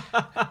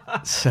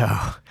 So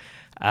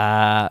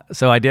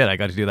I did. I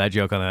got to do that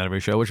joke on the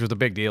anniversary show, which was a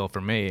big deal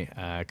for me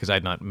because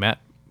I'd not met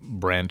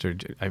Brent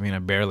I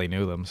barely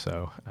knew them.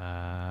 So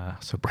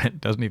Brent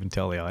doesn't even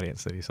tell the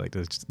audience that he's like,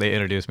 they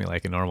introduce me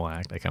like a normal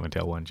act. I come and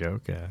tell one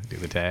joke, do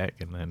the tag,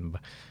 and then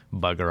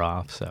bugger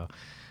off. So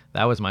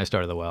that was my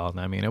start of the well.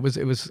 And it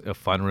was a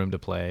fun room to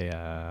play,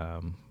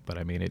 but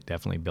it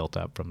definitely built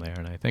up from there.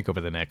 And I think over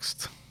the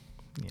next,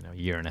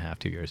 year and a half,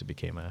 2 years, it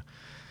became a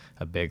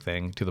big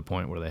thing to the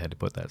point where they had to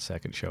put that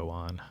second show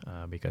on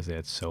because they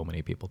had so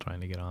many people trying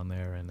to get on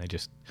there, and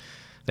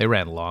they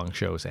ran long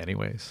shows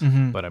anyways.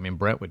 Mm-hmm. But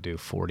Brent would do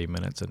 40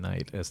 minutes a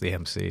night as the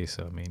MC,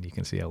 so you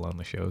can see how long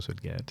the shows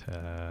would get.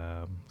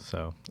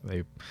 So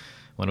when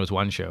it was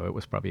one show, it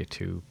was probably a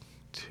two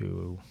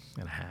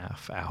and a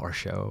half hour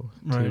show,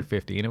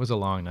 2:50, it was a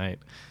long night.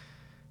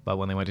 But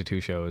when they went to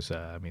two shows,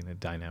 the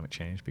dynamic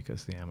changed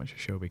because the amateur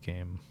show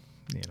became,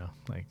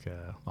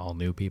 all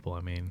new people.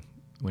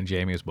 When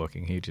Jamie was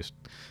booking, he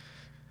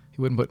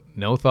wouldn't put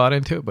no thought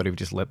into it, but he would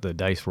just let the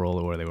dice roll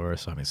to where they were.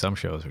 So some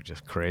shows were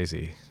just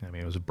crazy.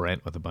 It was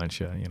Brent with a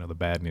bunch of the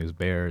Bad News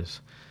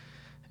Bears,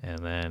 and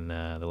then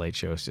the late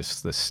show was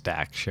just the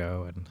stacked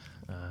show, and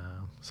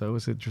so it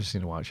was interesting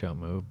to watch how it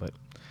moved. But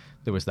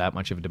there was that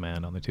much of a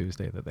demand on the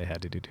Tuesday that they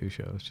had to do two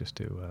shows just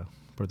to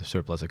for the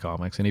surplus of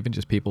comics, and even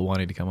just people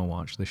wanting to come and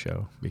watch the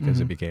show because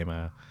it became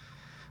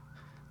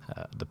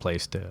the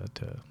place to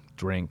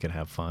drink and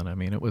have fun.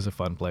 It was a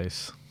fun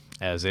place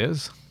as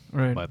is,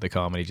 but the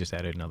comedy just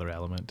added another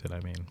element.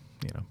 And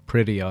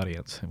pretty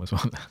audience. It was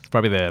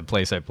probably the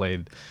place I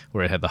played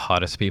where it had the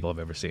hottest people I've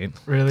ever seen.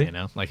 Really?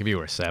 Like if you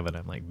were 7,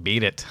 I'm like,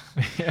 beat it.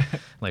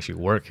 Unless you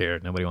work here,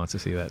 nobody wants to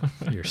see that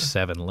your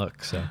 7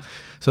 look.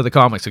 So the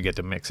comics would get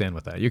to mix in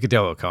with that. You could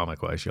tell what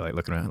comic was. You're like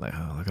looking around like,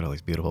 oh, look at all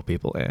these beautiful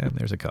people, and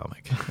there's a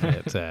comic.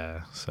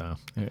 So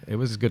it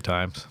was good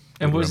times.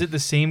 And was it the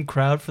same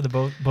crowd for the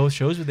both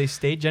shows? Would they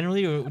stay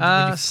generally, or would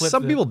you flip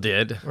some people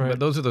did, but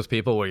those are those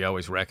people where you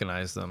always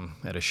recognize them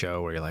at a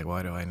show where you're like,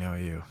 why do I know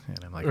you? And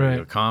I'm like,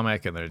 you're a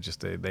comic, and they're just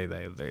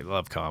they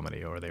love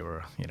comedy, or they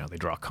were they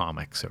draw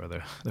comics, or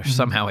they're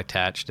somehow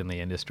attached in the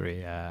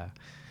industry.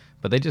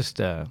 But they just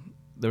there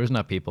was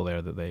enough people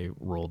there that they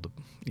rolled.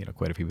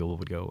 Quite a few people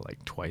would go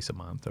like twice a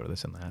month or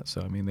this and that.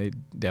 So they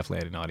definitely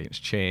had an audience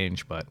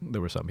change, but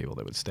there were some people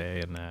that would stay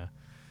and.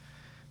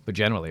 But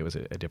generally, it was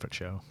a different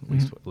show.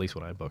 At least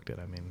when I booked it,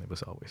 it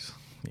was always,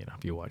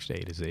 if you watched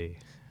A to Z,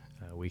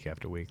 week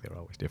after week, there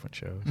were always different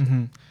shows.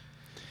 Mm-hmm.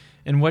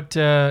 And what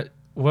do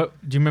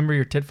you remember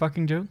your tit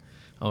fucking joke?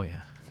 Oh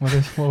yeah.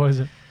 What was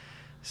it?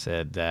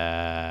 Said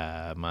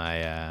I'd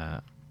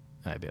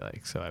be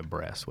like, so I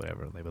breast,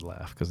 whatever. They would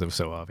laugh because it was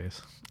so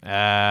obvious.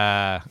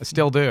 I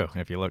still do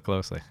if you look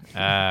closely.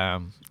 My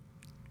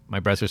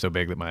breasts are so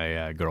big that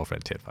my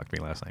girlfriend tit fucked me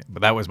last night.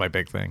 But that was my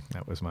big thing.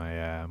 That was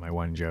my my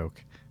one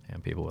joke.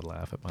 And people would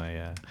laugh at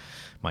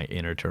my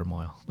inner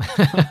turmoil.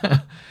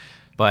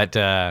 But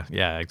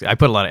I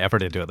put a lot of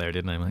effort into it there,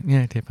 didn't I? I'm like,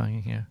 yeah, tit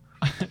fucking, yeah.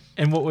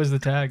 And what was the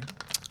tag?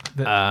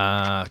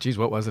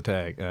 What was the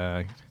tag?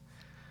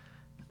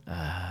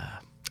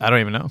 I don't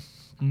even know.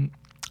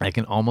 I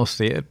can almost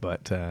see it,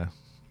 but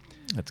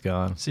it's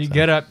gone. So you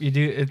get up, you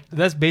do it.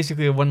 That's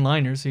basically a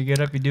one-liner. So you get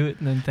up, you do it,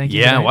 and then thank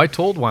you. Yeah, well, I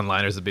told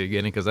one-liners at the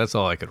beginning because that's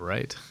all I could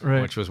write,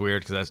 right. Which was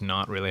weird because that's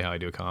not really how I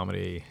do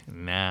comedy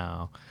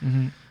now.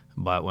 Mm-hmm.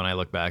 But when I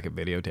look back at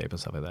videotape and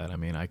stuff like that,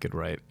 I could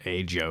write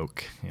a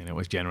joke, and it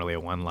was generally a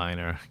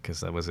one-liner because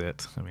that was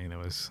it. It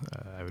was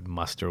I would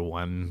muster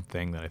one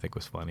thing that I think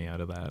was funny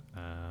out of that.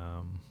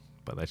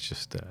 But that's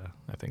just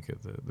I think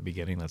at the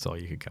beginning, that's all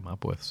you could come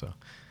up with. So,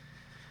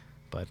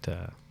 but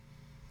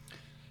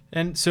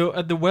and so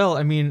at the Well,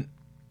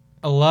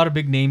 a lot of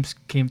big names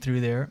came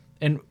through there.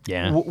 And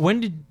when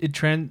did it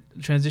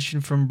transition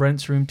from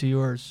Brent's room to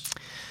yours?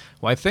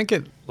 Well, I think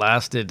it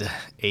lasted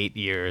 8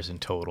 years in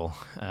total.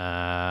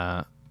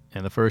 And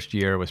the first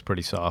year was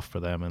pretty soft for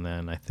them. And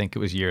then I think it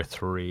was year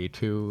 3,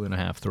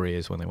 2.5, 3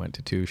 is when they went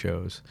to 2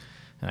 shows.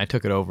 And I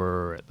took it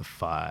over at the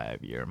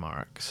 5-year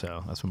mark.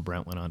 So that's when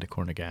Brent went on to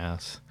Corn to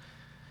Gas.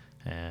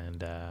 And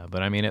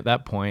but at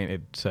that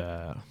point,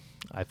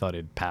 I thought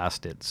it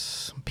passed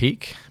its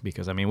peak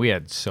because, we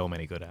had so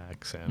many good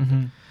acts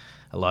and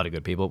a lot of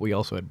good people. We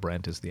also had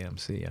Brent as the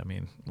MC.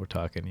 We're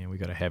talking, we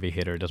got a heavy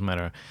hitter. It doesn't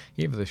matter.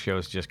 Even if the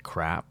show's just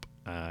crap,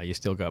 you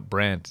still got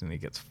Brent, and he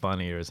gets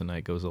funnier as the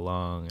night goes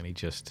along, and he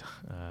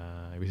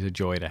was a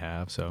joy to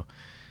have. So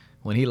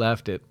when he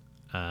left it,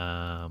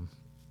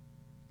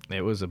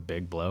 it was a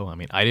big blow. I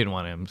mean, I didn't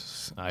want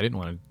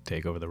to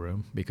take over the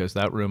room because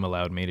that room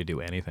allowed me to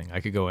do anything.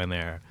 I could go in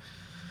there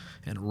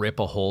and rip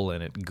a hole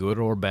in it, good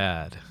or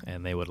bad,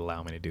 and they would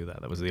allow me to do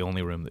that. That was the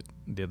only room that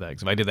did that.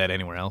 Because if I did that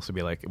anywhere else, it'd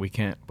be like, we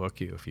can't book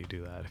you if you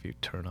do that, if you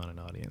turn on an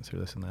audience or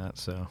this and that.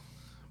 So,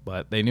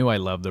 but they knew I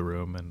loved the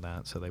room and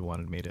that, so they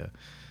wanted me to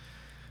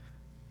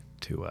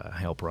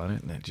help run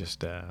it, and it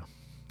just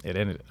it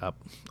ended up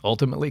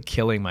ultimately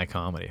killing my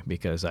comedy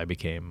because I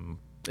became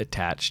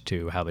attached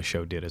to how the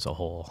show did as a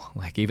whole.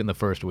 Like even the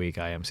first week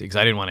I MC, because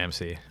I didn't want to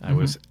MC. I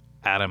was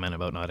adamant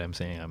about not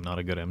MCing. I'm not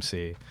a good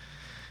MC.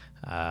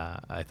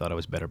 I thought I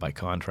was better by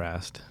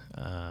contrast,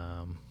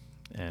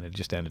 and it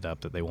just ended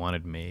up that they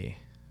wanted me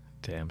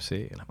to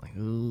MC, and I'm like,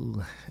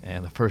 ooh.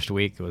 And the first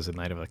week was the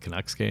night of a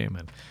Canucks game,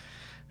 and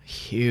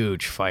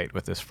huge fight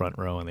with this front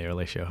row in the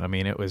early show. I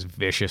mean, it was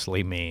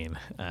viciously mean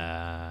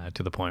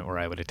to the point where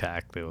I would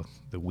attack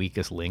the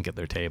weakest link at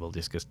their table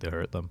just to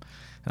hurt them.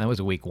 And that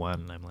was week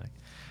one, and I'm like,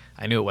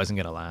 I knew it wasn't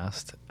going to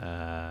last,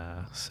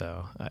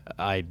 so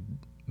I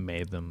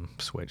made them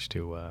switch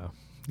to a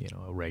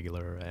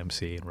regular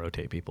MC and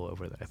rotate people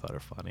over that I thought are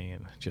funny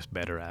and just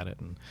better at it,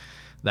 and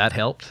that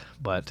helped.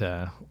 But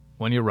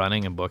when you're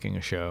running and booking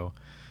a show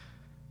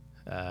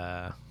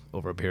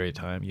over a period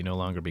of time, you no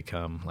longer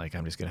become like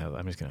I'm just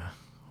gonna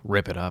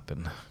rip it up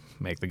and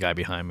make the guy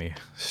behind me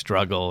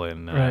struggle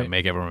and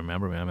make everyone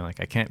remember me. I mean, like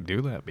I can't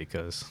do that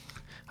because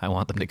I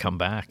want them to come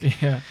back,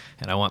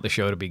 and I want the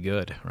show to be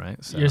good,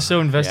 right? So, you're so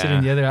invested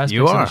in the other aspects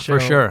you are, of the show. for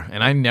sure.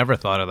 And I never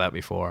thought of that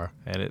before,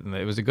 and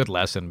it was a good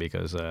lesson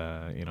because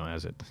I've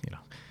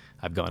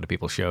gone to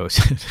people's shows,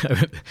 I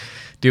would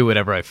do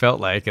whatever I felt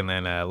like, and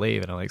then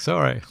leave, and I'm like,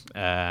 sorry.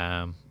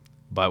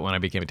 But when I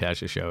became attached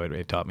to the show,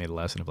 it taught me the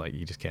lesson of like,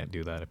 you just can't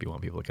do that if you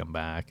want people to come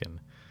back. And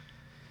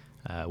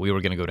we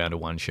were going to go down to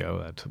one show.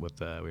 That's what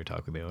we were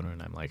talking with the owner,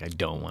 and I'm like, I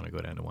don't want to go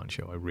down to one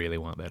show. I really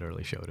want that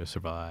early show to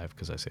survive,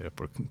 because I said if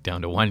we're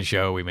down to one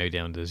show, we may be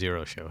down to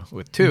zero show.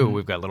 With two,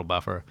 we've got a little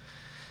buffer.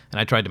 And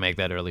I tried to make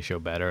that early show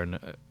better. And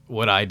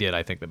what I did,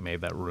 I think, that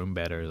made that room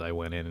better is I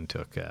went in and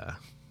took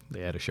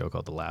they had a show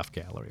called The Laugh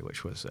Gallery,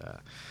 which was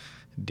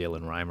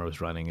Dylan Reimer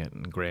was running it,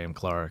 and Graham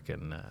Clark,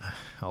 and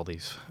all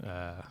these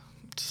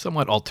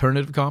somewhat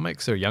alternative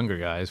comics or younger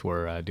guys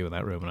were doing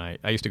that room. And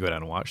I used to go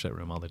down and watch that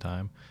room all the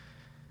time.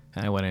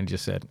 And I went in and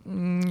just said,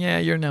 yeah,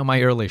 you're now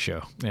my early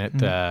show.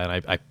 And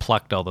I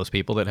plucked all those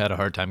people that had a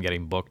hard time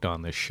getting booked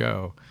on this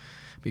show,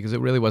 because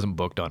it really wasn't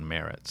booked on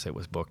merits. It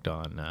was booked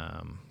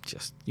on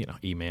just,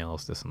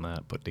 emails, this and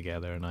that put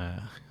together. And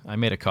I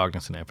made a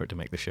cognizant effort to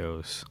make the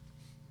shows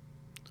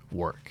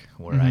work,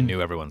 where I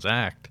knew everyone's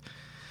act.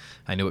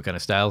 I knew what kind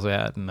of styles they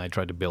had, and I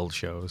tried to build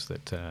shows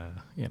that,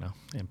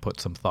 and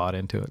put some thought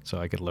into it, so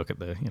I could look at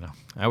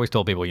I always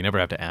told people, you never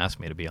have to ask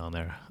me to be on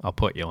there. I'll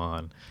put you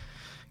on,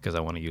 because I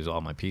want to use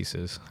all my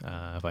pieces.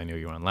 If I knew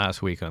you were on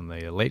last week on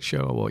the late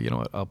show, well, you know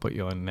what, I'll put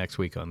you on next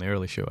week on the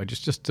early show.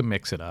 Just to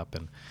mix it up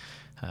and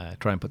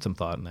try and put some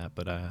thought in that.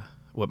 But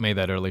what made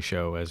that early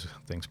show, as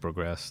things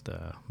progressed,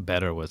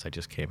 better was I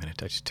just came in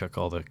and I just took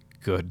all the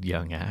good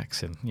young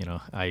acts, and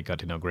I got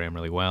to know Graham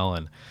really well,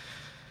 and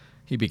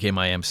he became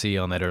my MC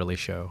on that early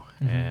show.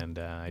 And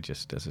I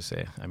just, as I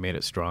say, I made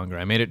it stronger.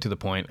 I made it to the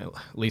point, at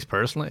least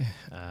personally,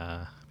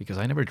 because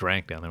I never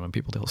drank down there. When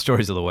people tell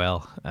stories of the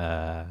well,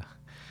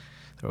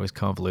 they're always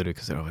convoluted,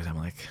 because I'm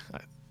like,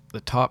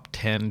 the top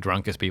 10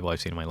 drunkest people I've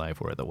seen in my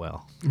life were at the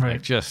well. Right.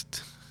 Like,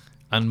 just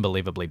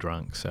unbelievably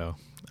drunk. So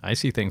I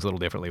see things a little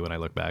differently when I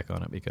look back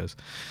on it, because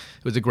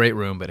it was a great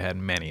room, but it had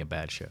many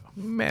bad shows,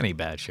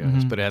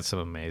 but it had some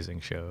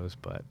amazing shows.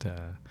 But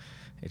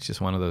it's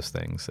just one of those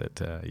things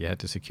that you had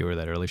to secure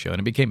that early show, and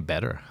it became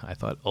better. I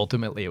thought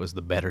ultimately it was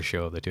the better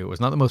show of the two. It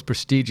was not the most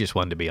prestigious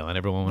one to be on.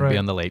 Everyone would be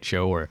on the late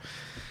show, or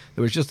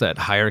there was just that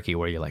hierarchy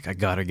where you're like, I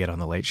got to get on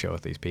the late show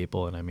with these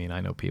people. And I mean,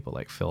 I know people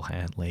like Phil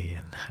Handley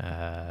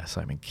and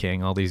Simon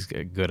King, all these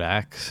good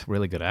acts,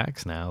 really good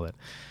acts now, that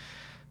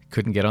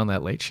couldn't get on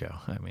that late show.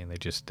 I mean, they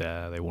just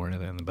they weren't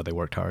in, but they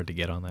worked hard to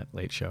get on that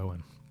late show,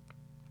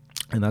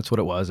 and that's what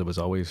it was. It was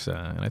always,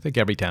 and I think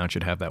every town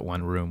should have that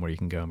one room where you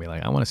can go and be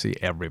like, I want to see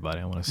everybody.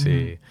 I want to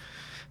see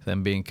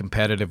them being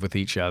competitive with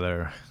each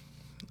other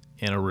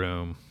in a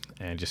room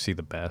and just see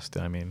the best.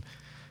 I mean,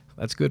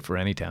 that's good for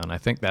any town. I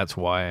think that's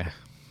why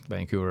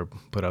Vancouver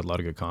put out a lot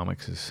of good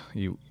comics.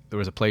 There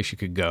was a place you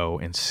could go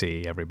and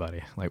see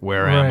everybody. Like,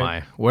 where am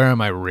I? Where am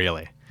I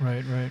really?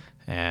 Right.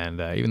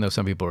 And even though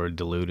some people are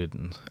deluded,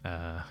 and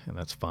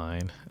that's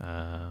fine,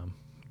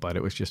 but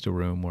it was just a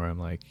room where I'm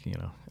like,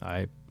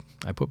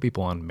 I put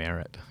people on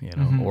merit,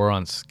 or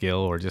on skill,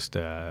 or just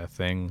a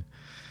thing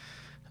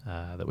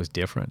that was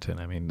different.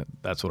 And I mean,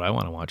 that's what I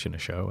want to watch in a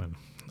show. And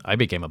I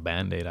became a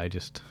Band-Aid.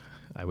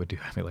 I would do,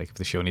 like, if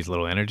the show needs a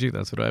little energy,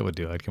 that's what I would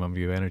do. I'd come up and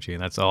give energy,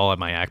 and that's all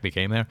my act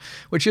became there,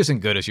 which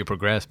isn't good as you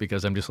progress,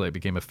 because I'm just like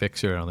became a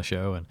fixer on the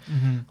show. And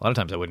a lot of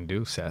times I wouldn't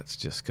do sets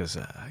just because,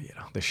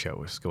 the show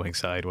was going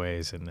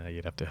sideways, and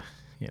you'd have to,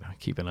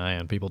 keep an eye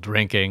on people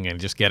drinking and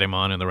just get him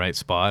on in the right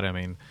spot. I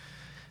mean,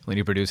 when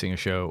you're producing a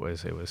show,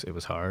 it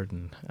was hard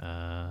and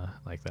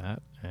like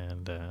that.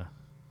 And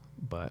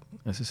But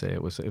as I say,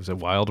 it was a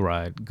wild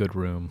ride, good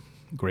room,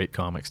 great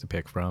comics to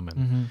pick from,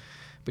 and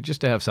but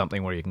just to have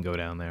something where you can go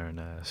down there and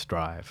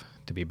strive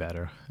to be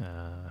better,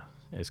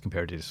 as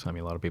compared to just, I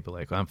mean, a lot of people are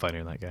like, well, I'm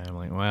fighting that guy. I'm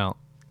like, well,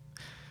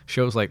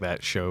 shows like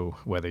that show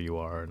whether you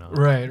are or not.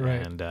 Right.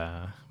 And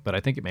but I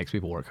think it makes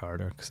people work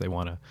harder because they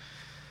want to.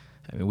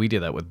 I mean, we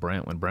did that with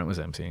Brent when Brent was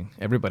emceeing.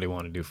 Everybody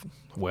wanted to do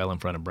well in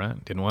front of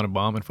Brent. Didn't want to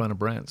bomb in front of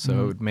Brent.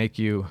 So it would make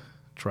you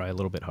try a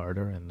little bit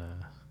harder, and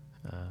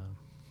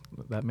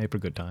that made for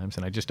good times.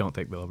 And I just don't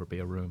think there'll ever be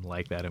a room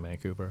like that in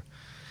Vancouver,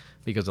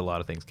 because a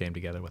lot of things came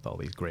together with all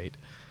these great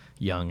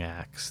young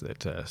acts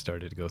that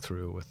started to go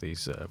through with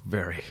these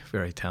very,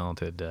 very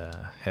talented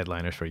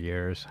headliners for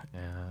years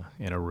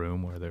in a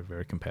room where they're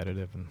very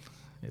competitive. And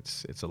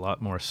it's a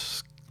lot more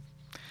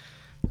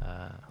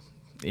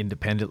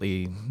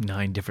independently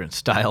 9 different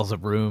styles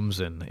of rooms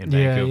in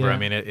Vancouver. Yeah. I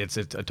mean, it's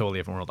a totally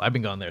different world. I've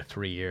been gone there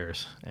 3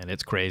 years, and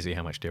it's crazy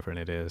how much different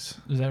it is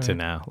that to right?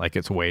 now. Like,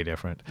 it's way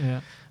different.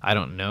 Yeah. I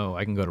don't know.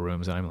 I can go to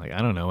rooms, and I'm like, I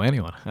don't know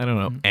anyone. I don't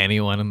know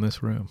anyone in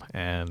this room.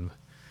 And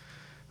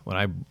when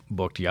I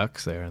booked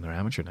Yucks there in their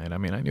amateur night, I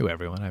mean, I knew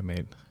everyone. I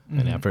made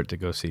an effort to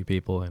go see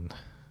people and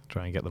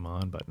try and get them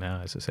on. But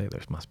now, as I say,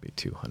 there must be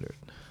 200,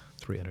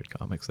 300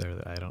 comics there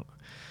that I don't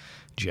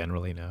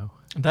generally know.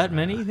 That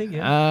many, you think?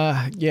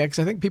 Yeah. Yeah, because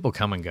I think people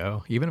come and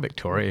go. Even in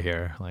Victoria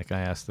here, like, I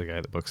asked the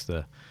guy that books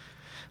the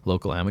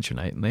local amateur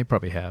night, and they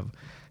probably have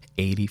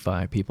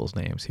 85 people's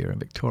names here in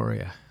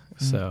Victoria.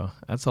 So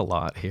that's a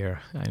lot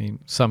here. I mean,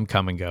 some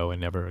come and go and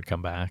never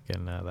come back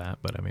and that.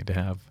 But, I mean, to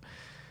have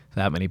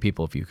that many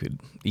people, if you could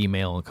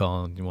email and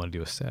call and you want to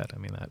do a set, I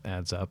mean, that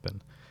adds up.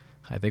 And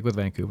I think with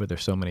Vancouver,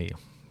 there's so many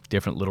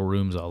different little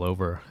rooms all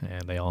over,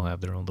 and they all have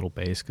their own little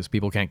base because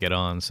people can't get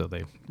on, so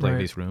they play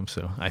these rooms.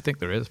 So I think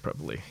there is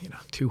probably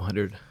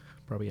 200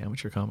 probably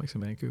amateur comics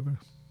in Vancouver.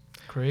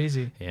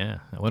 Crazy. Yeah,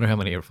 I wonder how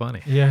many are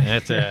funny. Yeah.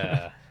 It's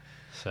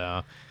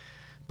so,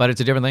 but it's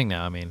a different thing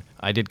now. I mean,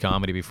 I did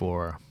comedy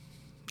before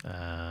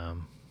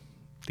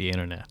the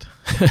internet.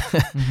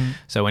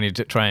 So when you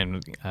try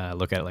and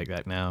look at it like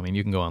that now, I mean,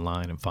 you can go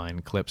online and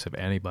find clips of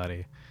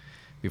anybody.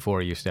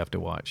 Before, you used to have to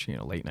watch,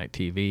 late night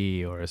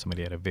TV, or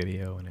somebody had a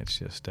video, and it's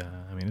just,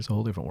 I mean, it's a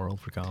whole different world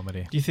for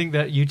comedy. Do you think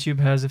that YouTube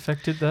has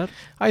affected that?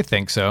 I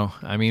think so.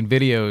 I mean,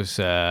 videos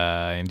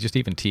and just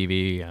even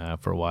TV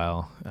for a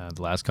while,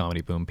 the last comedy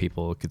boom,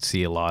 people could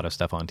see a lot of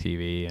stuff on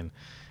TV, and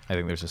I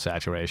think there's a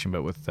saturation.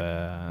 But with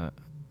the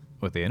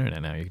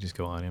internet now, you can just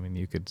go on. I mean,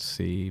 you could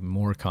see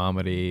more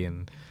comedy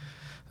in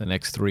the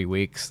next 3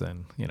 weeks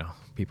than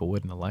people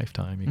would in a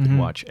lifetime. You could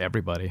watch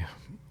everybody,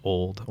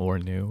 old or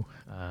new.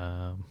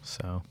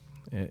 So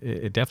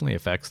it definitely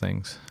affects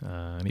things,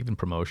 and even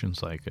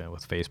promotions like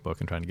with Facebook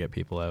and trying to get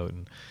people out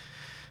and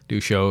do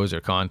shows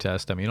or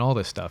contests. I mean, all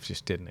this stuff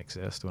just didn't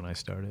exist when I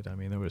started. I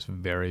mean, there was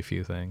very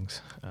few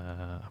things,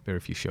 very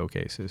few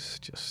showcases.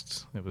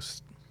 Just, it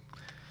was,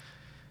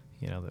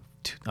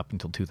 up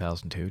until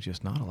 2002,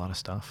 just not a lot of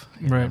stuff.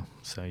 You know?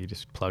 So you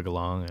just plug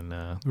along, and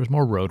there was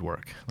more road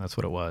work. That's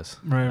what it was.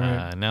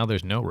 Right. Now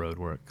there's no road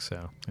work,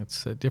 so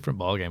it's a different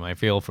ballgame. I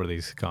feel for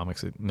these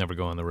comics that never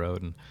go on the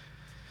road. And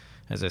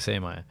as I say,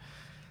 my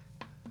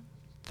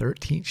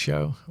 13th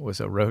show was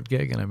a road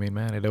gig, and I mean,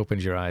 man, it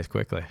opens your eyes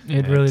quickly.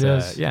 It really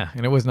does. Yeah,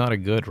 and it was not a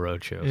good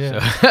road show.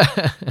 Yeah.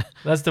 So.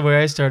 That's the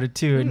way I started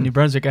too. In New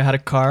Brunswick, I had a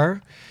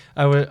car.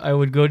 I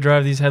would go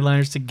drive these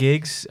headliners to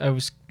gigs. I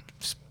was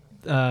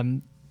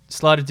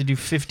slotted to do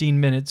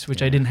 15 minutes,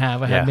 which I didn't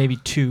have. I had maybe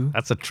 2.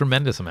 That's a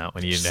tremendous amount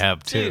when you didn't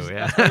have 2. Jeez,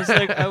 Yeah.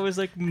 I was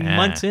like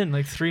months in,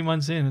 like 3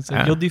 months in. It's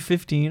like, you'll do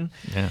 15,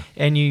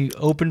 and you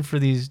open for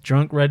these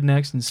drunk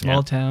rednecks in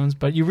small towns,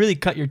 but you really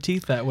cut your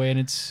teeth that way,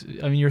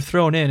 and you're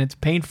thrown in. It's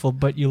painful,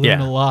 but you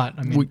learn a lot.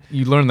 I mean,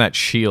 you learn that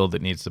shield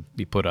that needs to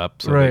be put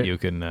up so that you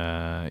can,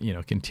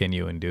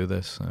 continue and do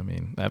this. I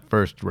mean, that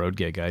first road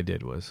gig I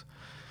did was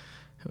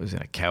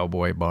in a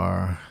cowboy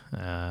bar,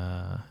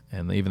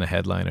 and even the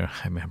headliner,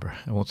 I remember,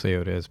 I won't say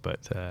who it is, but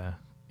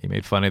he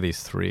made fun of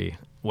these 3.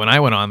 When I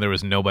went on, there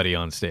was nobody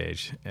on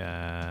stage.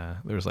 There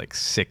was like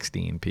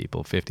 16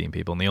 people, 15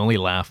 people, and the only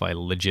laugh I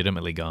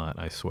legitimately got,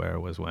 I swear,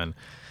 was when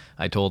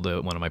I told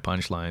one of my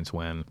punchlines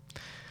when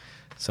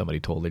somebody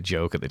told a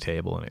joke at the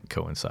table and it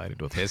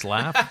coincided with his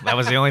laugh. That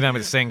was the only time it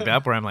synced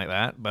up where I'm like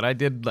that. But I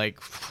did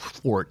like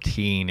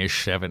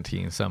 14-ish,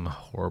 17, some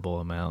horrible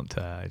amount,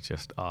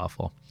 just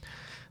awful.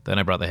 Then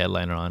I brought the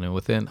headliner on, and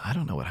within, I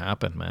don't know what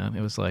happened, man.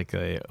 It was like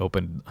they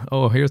opened,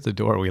 here's the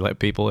door, we let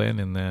people in,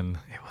 and then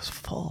it was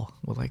full.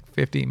 With like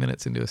 15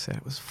 minutes into a set,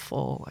 it was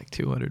full, like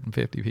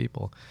 250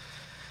 people.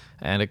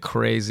 And a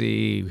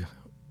crazy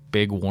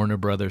big Warner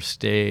Brothers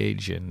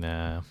stage,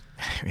 and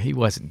he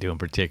wasn't doing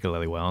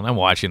particularly well. And I'm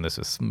watching this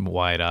with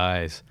wide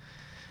eyes,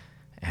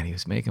 and he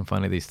was making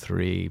fun of these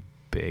 3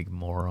 big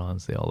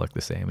morons. They all look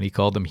the same, and he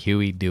called them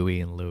Huey, Dewey,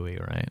 and Louie,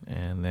 right?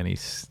 And then he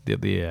did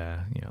the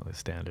the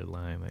standard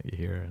line that you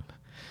hear. And,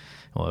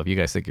 well, if you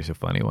guys think you're so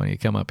funny, why don't you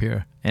come up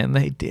here? And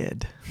they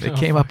did. They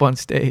came up on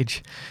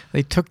stage.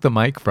 They took the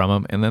mic from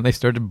him, and then they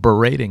started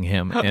berating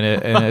him in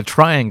a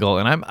triangle.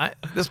 And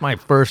this is my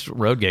first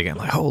road gig. I'm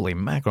like, holy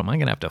mackerel, am I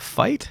gonna have to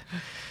fight?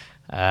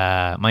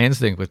 My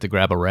instinct was to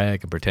grab a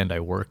rag and pretend I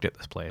worked at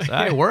this place.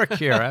 I work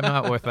here. I'm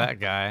not with that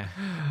guy.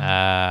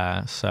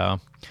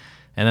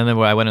 And then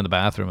when I went in the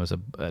bathroom, it was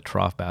a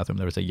trough bathroom.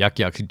 There was a Yuck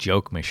Yucks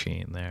joke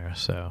machine there.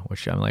 So,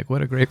 which I'm like,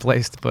 what a great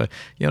place to put.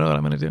 You know what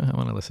I'm going to do? I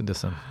want to listen to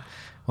some.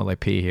 While I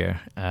pee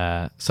here,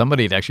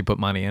 somebody had actually put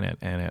money in it,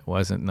 and it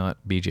wasn't not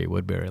B.J.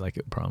 Woodbury like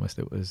it promised.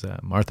 It was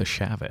Martha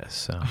Chavez.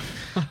 So,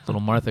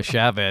 little Martha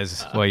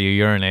Chavez while you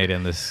urinate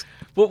in this.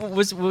 What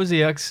was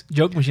the Yucks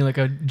joke machine like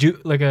a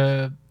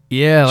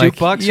Yeah, like,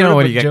 jukebox? you know,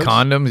 when you get jokes?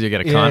 condoms, you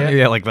get a Yeah.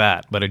 yeah, like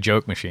that, but a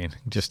joke machine,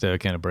 just to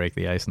kind of break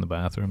the ice in the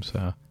bathroom.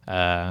 So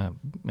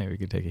maybe we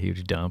could take a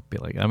huge dump. Be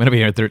like, I'm going to be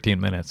here in 13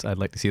 minutes. I'd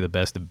like to see the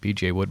best of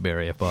B.J.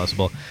 Woodbury if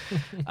possible.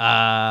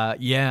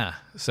 Yeah,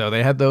 so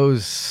they had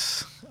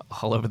those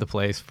all over the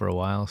place for a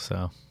while.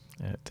 So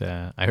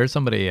I heard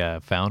somebody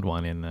found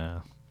one in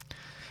a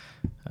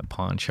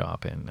pawn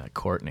shop in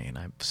Courtney, and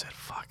I said,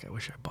 "Fuck!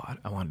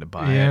 I wanted to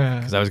buy it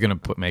because I was gonna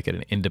make it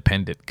an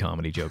independent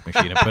comedy joke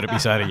machine and put it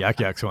beside a Yuck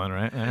Yucks one,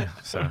 right?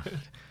 So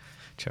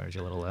charge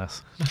a little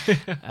less."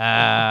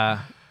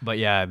 But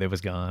yeah, it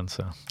was gone.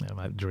 So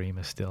my dream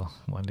is still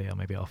one day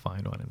I'll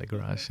find one in the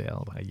garage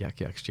sale, buy a Yuck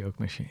Yucks joke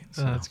machine.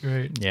 So, that's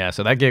great. Yeah,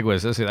 so that gig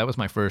that was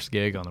my first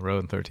gig on the road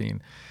in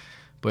 13.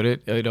 But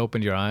it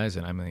opened your eyes,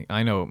 and I mean,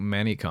 I know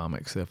many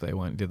comics, if they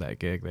went and did that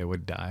gig, they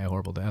would die a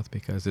horrible death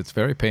because it's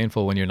very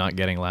painful when you're not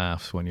getting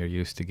laughs, when you're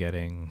used to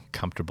getting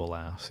comfortable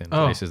laughs in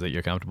places that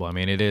you're comfortable. I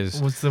mean, it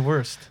is... What's the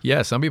worst?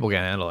 Yeah, some people can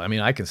handle it. I mean,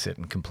 I can sit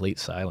in complete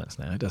silence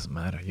now. It doesn't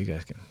matter. You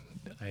guys can...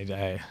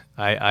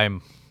 I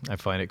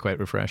find it quite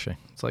refreshing.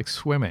 It's like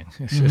swimming.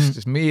 It's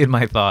just me and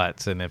my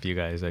thoughts, and if you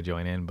guys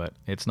join in, but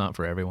it's not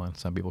for everyone.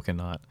 Some people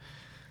cannot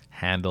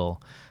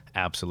handle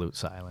absolute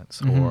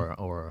silence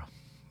or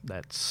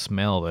that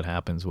smell that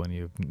happens when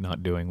you're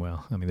not doing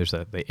well. I mean, there's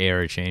the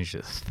air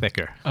changes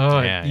thicker. Oh,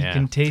 you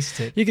can taste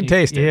it. You can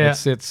taste it. Yeah.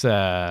 It's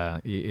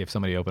if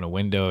somebody opened a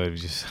window, it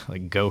was just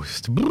like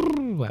ghost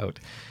out.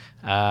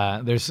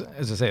 There's,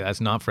 as I say,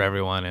 that's not for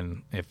everyone,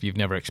 and if you've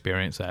never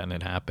experienced that and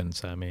it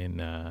happens, I mean,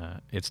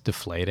 it's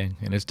deflating,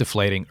 and it's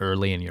deflating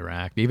early in your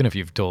act. Even if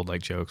you've told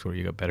like jokes where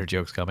you got better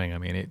jokes coming, I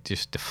mean, it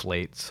just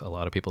deflates a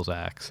lot of people's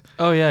acts.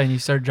 Oh yeah, and you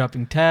start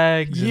dropping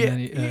tags.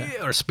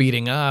 Or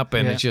speeding up,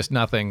 and it's just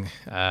nothing.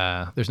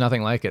 There's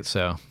nothing like it.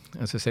 So,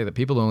 as I say, that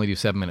people only do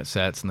 7-minute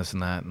sets and this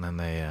and that, and then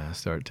they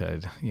start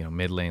to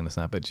middling and this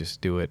and that, but just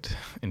do it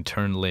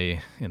internally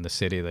in the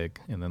city,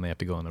 and then they have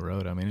to go on the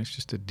road. I mean, it's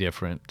just a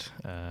different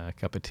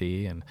cup of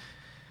tea. And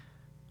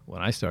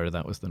when I started,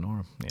 that was the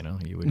norm.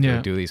 You would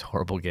go do these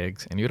horrible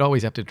gigs, and you'd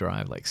always have to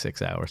drive like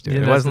 6 hours to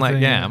it. It wasn't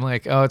like, I'm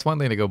like, oh, it's one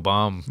thing to go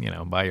bomb,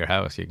 by your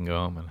house. You can go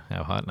home and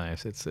have hot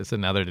knives. It's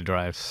another to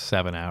drive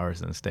 7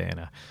 hours and stay in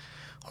a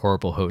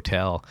horrible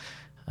hotel.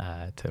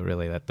 To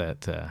really let that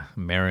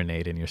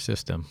marinate in your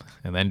system,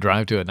 and then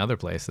drive to another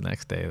place the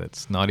next day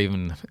it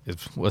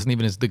wasn't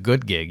even as the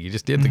good gig. You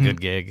just did the good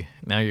gig.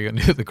 Now you're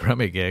going to do the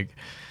crummy gig.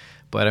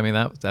 But I mean,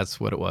 that's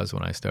what it was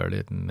when I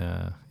started, and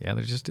there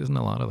just isn't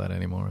a lot of that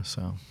anymore.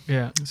 So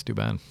it's too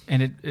bad.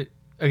 And it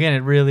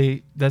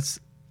really,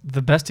 that's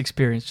the best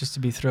experience, just to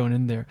be thrown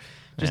in there,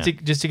 just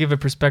to give a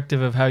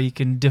perspective of how you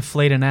can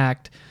deflate an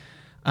act.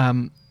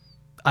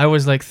 I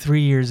was like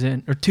 3 years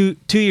in, or two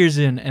years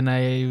in, and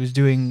I was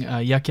doing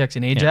Yuck Yucks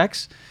in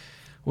Ajax,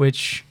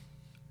 which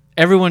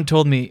everyone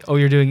told me, "Oh,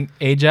 you're doing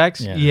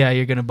Ajax? Yeah,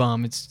 you're gonna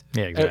bomb. It's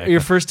exactly.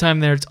 Your first time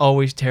there. It's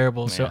always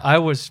terrible." So I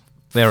was.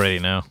 They already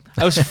know.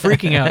 I was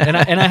freaking out, and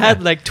I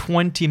had like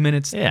 20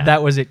 minutes. Yeah.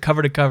 That was it,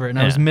 cover to cover, and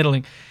I was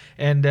middling,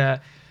 and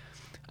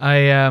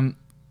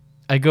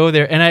I go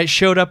there, and I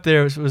showed up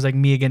there. It was like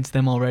me against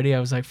them already. I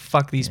was like,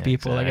 "Fuck these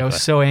people!" Exactly. Like I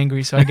was so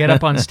angry. So I get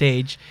up on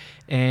stage,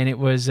 and it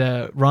was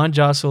Ron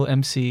Jossel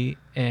MC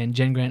and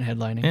Jen Grant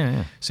headlining.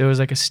 Yeah. So it was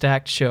like a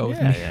stacked show.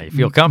 Yeah, you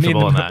feel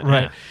comfortable in that,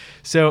 right? yeah.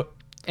 So,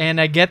 and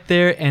I get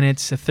there, and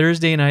it's a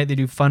Thursday night. They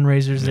do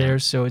fundraisers there,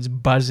 so it's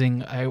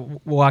buzzing. I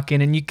walk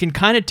in, and you can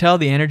kind of tell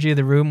the energy of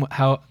the room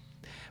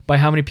by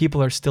how many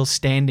people are still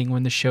standing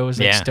when the show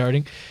is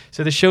starting.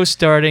 So the show's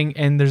starting,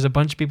 and there's a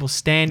bunch of people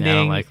standing, I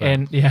don't like that.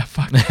 and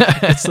fuck,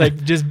 it's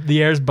like just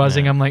the air's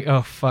buzzing. I'm like,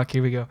 oh fuck,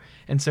 here we go.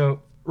 And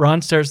so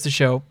Ron starts the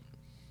show,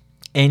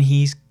 and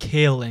he's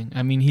killing.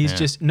 I mean, he's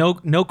just no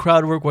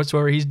crowd work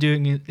whatsoever. He's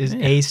doing his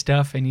A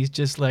stuff, and he's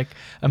just like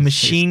a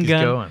machine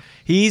gun. Going.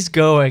 He's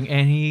going,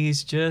 and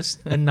he's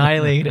just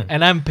annihilating.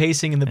 And I'm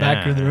pacing in the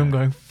back of the room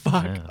going,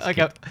 fuck. Like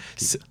I'm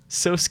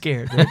so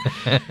scared.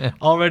 Right?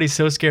 Already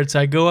so scared. So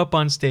I go up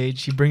on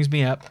stage. He brings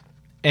me up,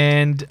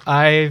 and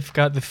I've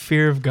got the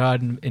fear of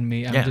God in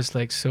me. I'm just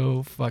like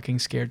so fucking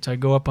scared. So I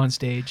go up on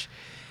stage,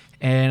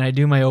 and I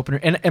do my opener.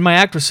 And my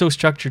act was so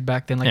structured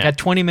back then. Like I had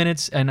 20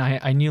 minutes, and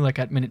I knew like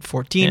at minute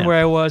 14 where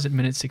I was, at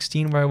minute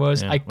 16 where I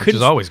was. Yeah, I which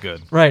is always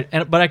good. Right.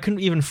 But I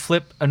couldn't even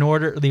flip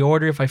the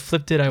order. If I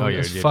flipped it, I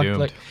was fucked. Doomed.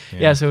 Like,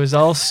 so it was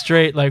all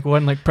straight, like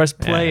one, like press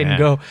play and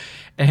go.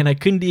 And I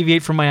couldn't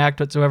deviate from my act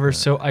whatsoever.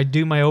 So I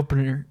do my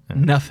opener,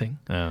 nothing.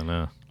 Oh,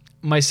 no.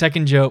 My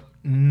second joke,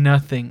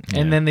 nothing.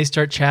 And then they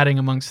start chatting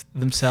amongst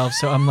themselves.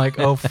 So I'm like,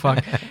 oh,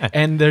 fuck.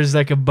 And there's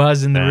like a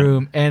buzz in the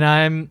room.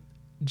 And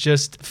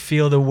just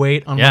feel the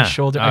weight on my Yeah.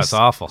 shoulder. Oh, it's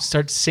awful.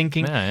 Start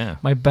sinking. Yeah, yeah.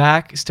 My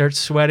back starts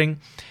sweating.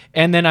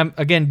 And then I'm,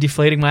 again,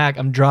 deflating my act.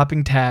 I'm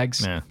dropping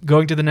tags, Yeah.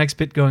 going to the next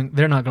bit, going,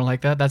 they're not going to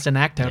like that. That's an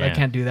act out. I Yeah.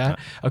 can't do that.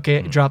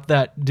 Okay, drop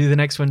that. Do the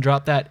next one,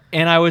 drop that.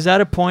 And I was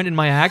at a point in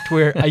my act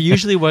where I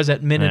usually was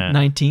at minute Yeah.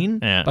 19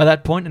 Yeah. by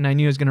that point, and I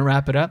knew I was going to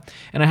wrap it up.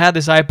 And I had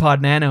this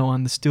iPod Nano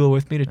on the stool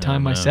with me to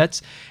time my no.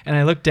 sets. And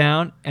I look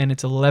down, and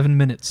it's 11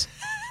 minutes.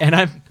 And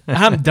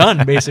I'm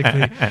done,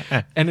 basically.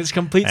 And it's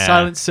complete Yeah.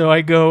 silence. So I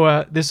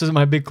go, this was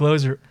my big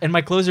closer. And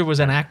my closer was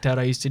an act out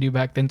I used to do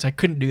back then, so I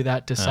couldn't do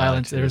that to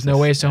silence. There was no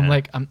Jesus. way. So I'm Yeah.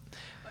 like,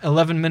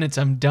 11 minutes,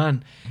 I'm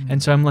done.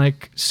 And so I'm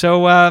like, this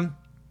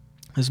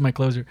is my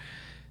closer.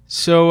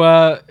 So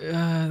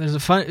there's a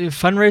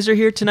fundraiser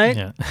here tonight?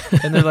 Yeah.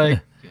 And they're like,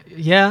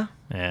 yeah.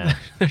 Yeah.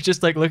 They're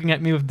just like looking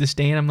at me with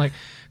disdain. I'm like,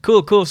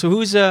 cool. So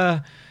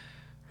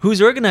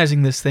who's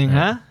organizing this thing,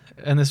 huh?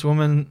 And this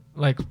woman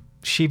like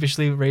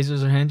sheepishly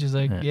raises her hand. She's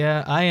like,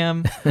 yeah, I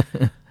am.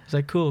 It's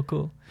like,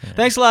 cool.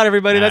 Thanks a lot,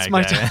 everybody. That's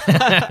my time.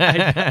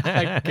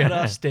 I get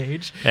off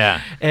stage. Yeah.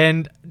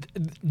 And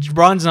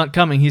Ron's not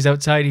coming. He's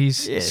outside.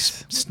 He's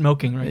Yes.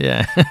 smoking, right?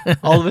 Yeah.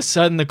 All of a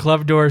sudden, the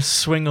club doors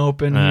swing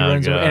open. He Oh,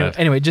 runs away. God.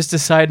 Anyway, just a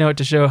side note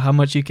to show how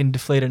much you can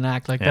deflate an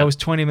act. Like, Yeah. that was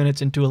 20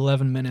 minutes into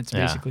 11 minutes,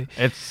 basically.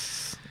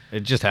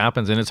 It just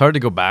happens, and it's hard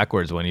to go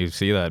backwards when you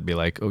see that. Be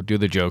like, oh, do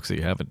the jokes that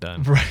you haven't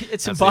done. Right.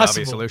 It's That's the impossible.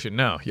 obvious solution.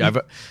 No,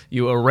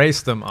 you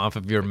erase them off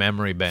of your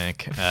memory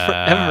bank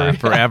Forever.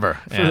 Forever.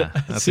 Yeah,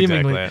 that's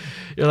Seemingly. exactly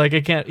it. You're like, I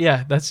can't.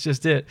 Yeah, that's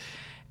just it.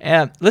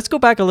 Let's go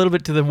back a little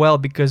bit to the well,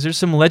 because there's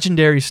some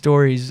legendary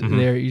stories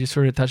there. You just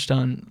sort of touched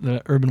on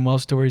the urban well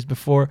stories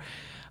before.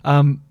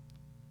 A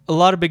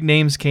lot of big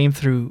names came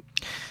through.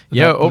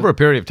 Yeah, over a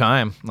period of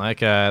time.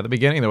 Like at the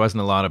beginning, there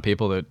wasn't a lot of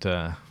people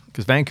that.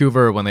 Because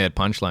Vancouver, when they had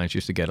punchlines,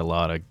 used to get a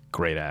lot of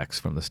great acts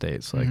from the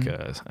States, like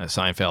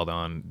Seinfeld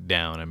on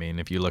down. I mean,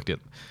 if you looked at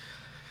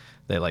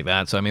they like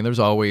that. So, I mean, there's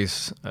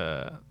always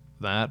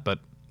that. But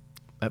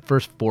that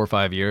first 4 or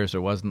 5 years,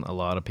 there wasn't a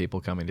lot of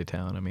people coming to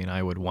town. I mean,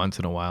 once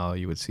in a while,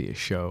 you would see a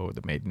show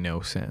that made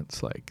no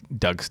sense. Like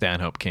Doug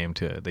Stanhope came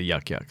to the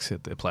Yuck Yucks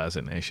at the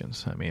Plaza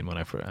Nations. I mean,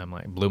 I'm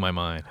like, blew my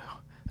mind.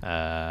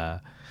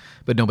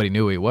 But nobody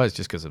knew who he was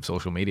just because of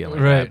social media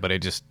like that. But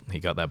he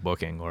got that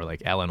booking. Or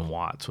like Alan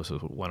Watts was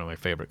one of my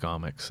favorite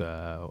comics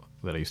that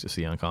I used to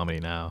see on Comedy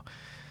Now.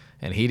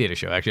 And he did a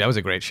show. Actually, that was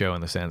a great show in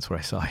the sense where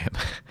I saw him.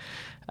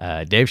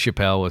 Dave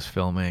Chappelle was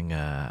filming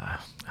that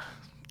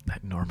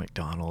Norm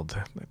Macdonald,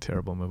 that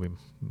terrible movie,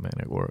 Men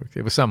at Work.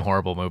 It was some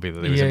horrible movie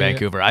that he was in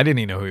Vancouver. I didn't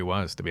even know who he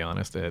was, to be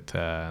honest. That's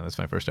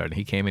when I first started.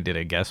 He came and did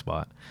a guest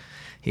spot.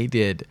 He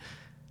did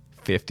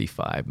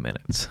 55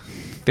 minutes.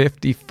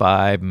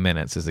 55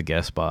 minutes as a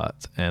guest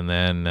spot. And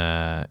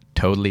then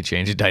totally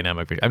changed the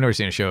dynamic. I've never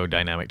seen a show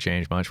dynamic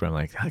change much where I'm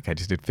like, heck, I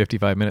just did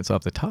 55 minutes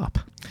off the top.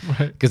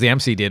 Right. Because the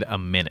MC did a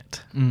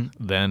minute.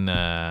 Then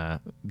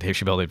Dave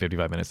Chappelle did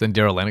 55 minutes. Then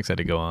Daryl Lennox had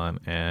to go on.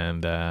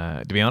 And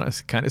to be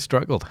honest, kind of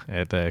struggled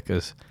at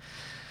because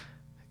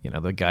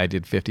the guy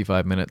did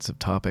 55 minutes of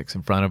topics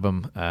in front of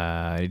him.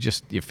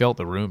 You felt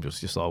the room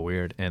was just all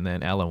weird. And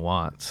then Alan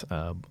Watts,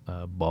 a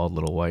bald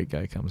little white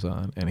guy, comes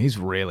on, and he's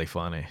really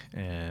funny.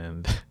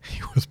 And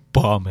he was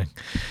bombing,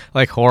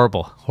 like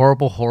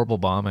horrible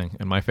bombing.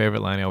 And my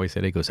favorite line he always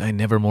said, he goes, "I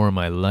never more in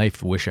my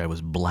life wish I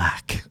was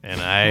black."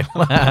 And I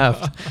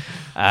laughed.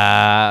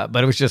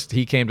 But it was just,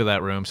 he came to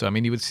that room. So, I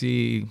mean, you would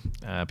see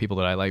people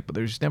that I like, but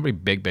there's just never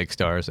big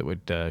stars that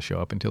would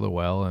show up until the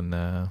well. And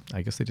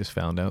I guess they just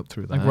found out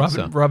through that.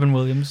 Like Robin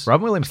Williams.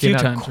 Robin Williams came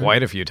out times,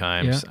 quite a few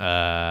times.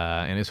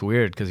 And it's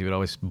weird because he would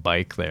always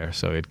bike there.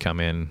 So he'd come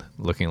in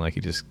looking like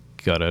he just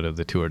got out of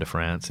the Tour de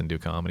France and do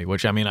comedy,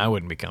 which, I mean, I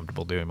wouldn't be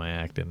comfortable doing my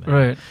act in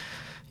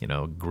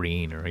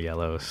green or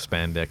yellow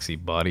spandexy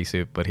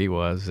bodysuit, but he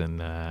was,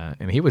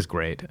 and he was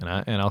great.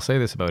 And I'll say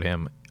this about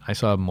him: I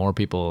saw more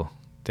people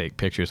take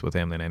pictures with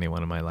him than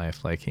anyone in my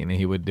life. Like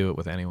he would do it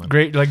with anyone.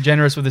 Great, like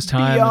generous with his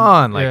time.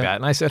 Beyond that.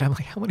 And I said, I'm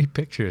like, how many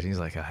pictures? And he's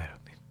like,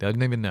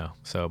 doesn't even know.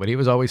 So, but he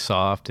was always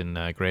soft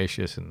and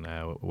gracious, and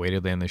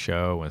waited in the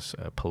show, was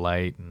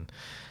polite, and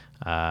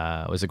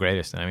was the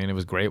greatest. And I mean, it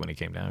was great when he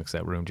came down because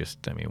that room just,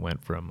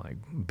 went from like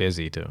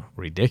busy to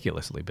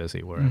ridiculously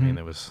busy. Where I mean,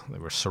 they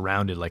were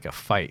surrounded like a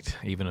fight,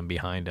 even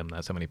behind him.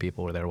 That's how many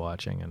people were there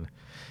watching. And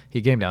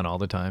he came down all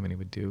the time, and he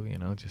would do,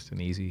 just an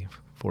easy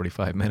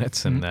 45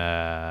 minutes,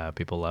 and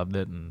people loved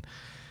it. And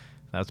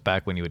that's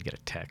back when you would get a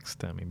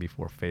text. I mean,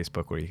 before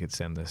Facebook, where you could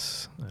send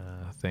this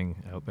thing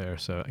out there.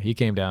 So he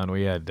came down.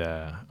 We had,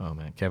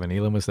 Kevin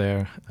Elam was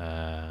there.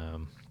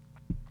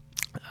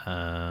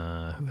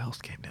 Who else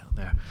came down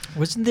there?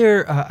 Wasn't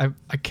there?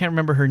 I can't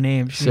remember her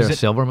name. Sarah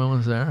Silverman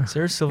was there.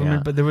 Sarah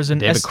Silverman, but there was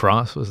David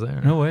Cross was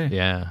there. No way.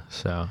 Yeah.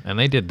 So, and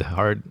they did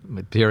hard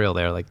material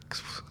there. Like,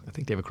 I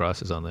think David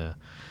Cross is on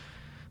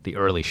the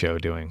early show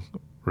doing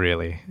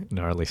really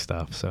gnarly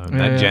stuff. So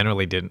that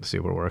generally didn't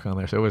super work on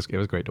there. So it was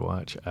great to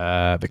watch.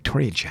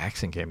 Victoria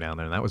Jackson came down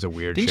there, and that was a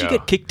weird show. Didn't she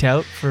get kicked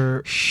out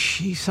for?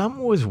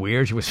 Something was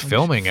weird. She was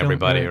filming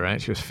everybody,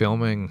 right? She was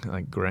filming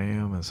like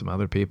Graham and some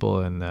other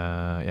people, and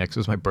 'cause it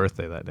was my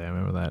birthday that day. I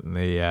remember that. And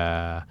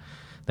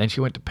Then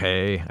she went to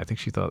pay. I think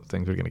she thought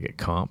things were going to get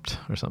comped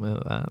or something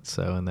like that.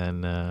 So, and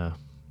then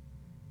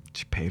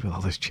she paid with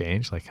all this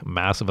change, like a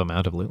massive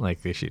amount of loot. Like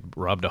she'd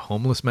robbed a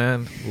homeless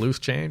man, loose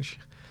change.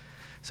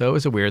 So it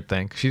was a weird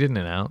thing. She didn't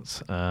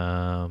announce.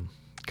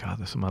 God,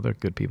 there's some other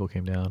good people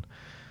came down.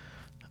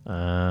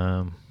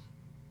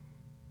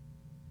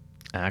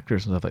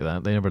 Actors and stuff like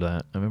that. They never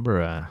that. I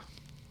remember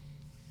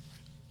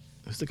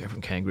who's the guy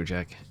from Kangaroo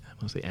Jack?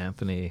 Mostly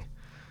Anthony.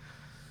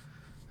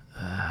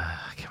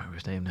 I can't remember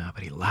his name now,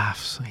 but he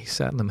laughs. He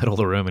sat in the middle of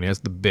the room and he has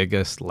the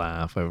biggest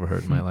laugh I've ever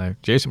heard in my life.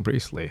 Jason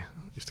Priestley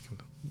used to come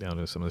down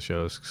to some of the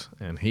shows,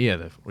 and he had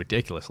a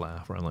ridiculous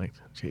laugh where I'm like,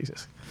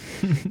 Jesus,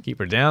 keep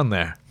her down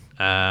there.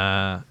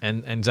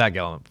 And Zach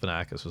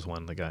Galifianakis was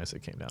one of the guys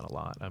that came down a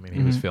lot. I mean,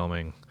 he was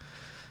filming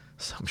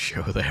some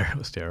show there. It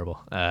was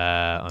terrible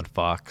on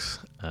Fox,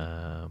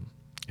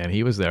 and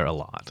he was there a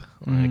lot.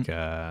 Like,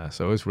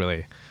 so it was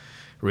really,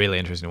 really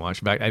interesting to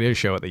watch. In fact, I did a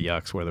show at the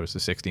Yucks where there was the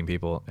 16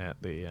 people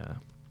at the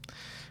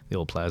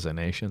old Plaza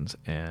Nations,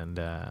 and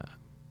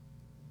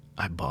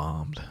I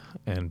bombed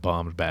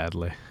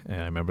badly,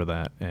 and I remember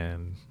that.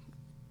 And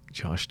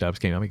Josh Stubbs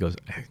came up. He goes,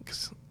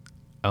 cause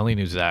I only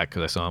knew Zach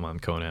because I saw him on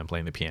Conan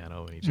playing the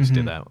piano, and he just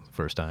did that the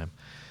first time.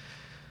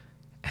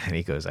 And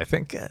he goes, I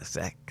think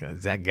Zach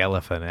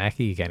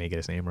Galifianakis, can't even get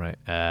his name right,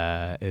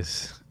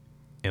 is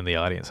in the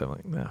audience. I'm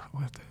like, no,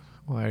 what?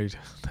 Why? Are you,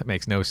 that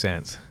makes no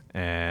sense.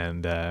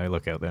 And I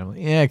look out there. I'm like,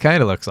 yeah, it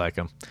kind of looks like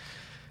him.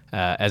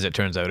 As it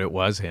turns out, it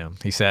was him.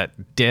 He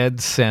sat dead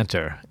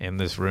center in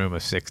this room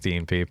of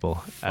 16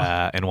 people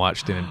and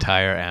watched an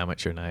entire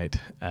amateur night.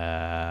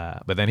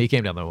 But then he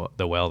came down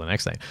the well the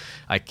next night.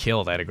 I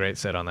had a great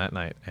set on that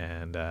night,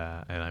 and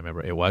I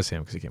remember it was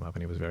him because he came up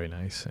and he was very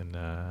nice. And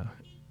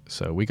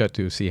so we got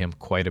to see him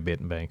quite a bit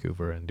in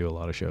Vancouver and do a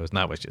lot of shows. And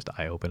that was just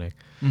eye-opening.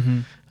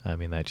 I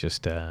mean, that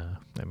just,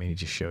 he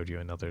just showed you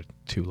another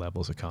 2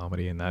 levels of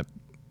comedy. And that,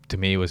 to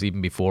me, was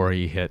even before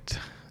he hit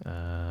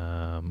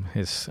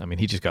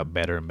he just got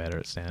better and better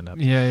at stand-up.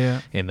 Yeah.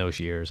 In those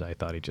years, I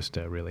thought he just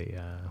really,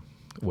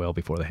 well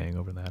before The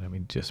Hangover and that. I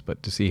mean,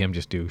 but to see him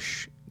just do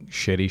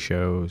shitty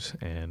shows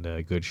and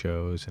good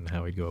shows and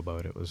how he'd go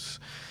about it was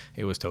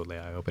totally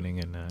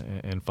eye-opening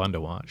and fun to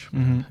watch.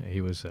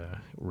 He was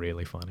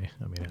really funny.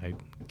 I mean, I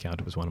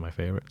count him as one of my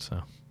favorites.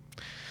 So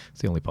it's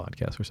the only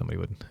podcast where somebody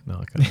would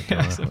knock on the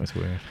door. That's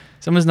weird.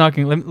 Someone's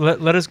knocking.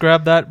 Let us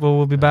grab that.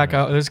 We'll be back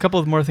out. There's a couple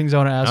of more things I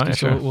want to ask you,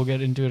 sure. so we'll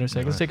get into it in a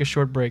second. Let's take a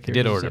short break here.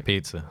 He did order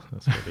pizza.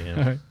 That's what he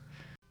All right.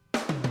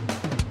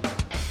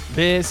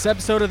 This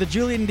episode of the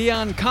Julian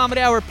Dion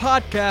Comedy Hour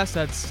podcast,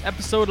 that's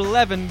episode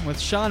 11 with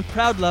Sean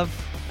Proudlove,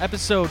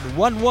 episode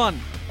 11.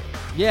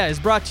 Yeah, is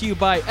brought to you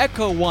by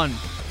Echo One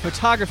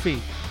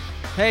Photography.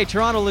 Hey,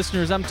 Toronto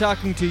listeners, I'm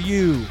talking to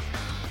you.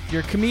 If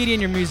you're a comedian,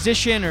 you're a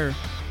musician, or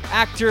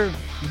actor,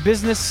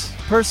 business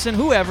person,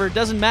 whoever, it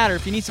doesn't matter.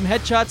 If you need some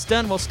headshots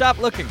done, well, stop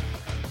looking.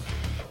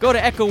 Go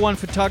to Echo One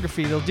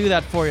Photography. They'll do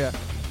that for you.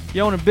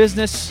 You own a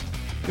business,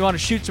 you want to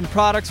shoot some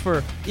products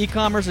for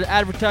e-commerce or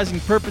advertising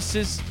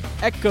purposes,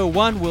 Echo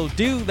One will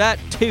do that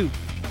too.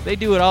 They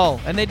do it all,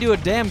 and they do a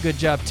damn good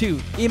job too.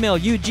 Email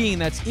Eugene,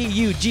 that's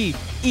EUGENE,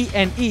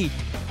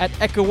 at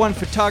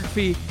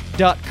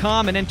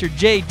echo1photography.com and enter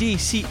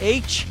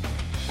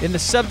JDCH in the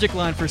subject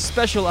line for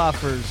special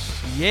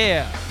offers.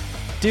 Yeah.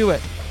 Do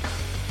it.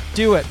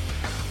 Do it.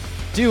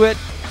 Do it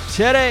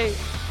today.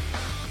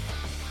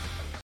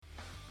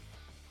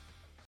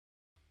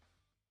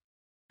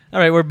 All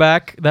right, we're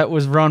back. That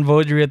was Ron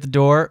Vaudry at the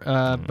door,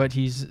 but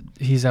he's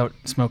out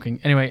smoking.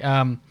 Anyway,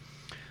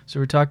 so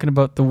we're talking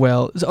about The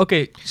Well.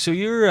 Okay, so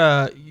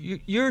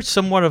you're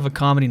somewhat of a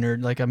comedy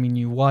nerd. Like, I mean,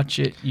 you watch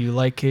it, you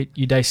like it,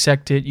 you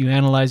dissect it, you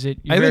analyze it.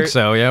 I think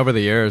so, yeah, over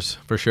the years,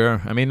 for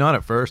sure. I mean, not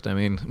at first. I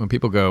mean, when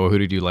people go, who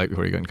did you like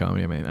before you got in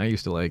comedy? I mean, I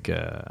used to like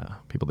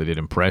people that did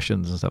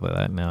impressions and stuff like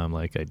that. Now I'm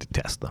like, I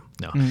detest them.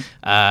 No,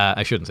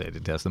 I shouldn't say I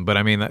detest them. But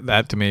I mean,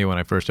 that to me, when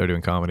I first started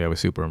doing comedy, I was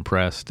super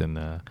impressed.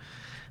 And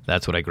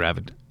that's what I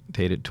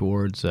gravitated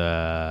towards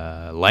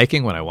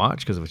liking when I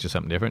watched, because it was just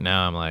something different.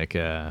 Now I'm like,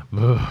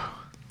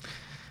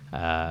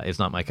 it's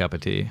not my cup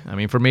of tea. I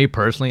mean, for me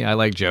personally, I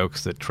like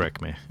jokes that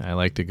trick me. I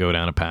like to go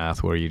down a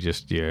path where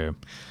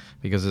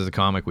because as a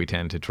comic, we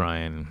tend to try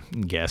and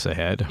guess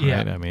ahead, right?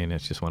 Yeah. I mean,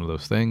 it's just one of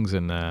those things,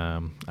 and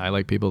I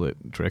like people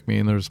that trick me,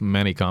 and there's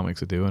many comics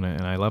that do, and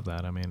I love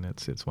that. I mean,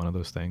 it's one of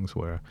those things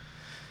where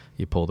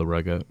you pull the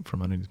rug out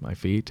from underneath my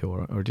feet,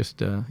 or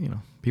just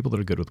people that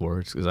are good with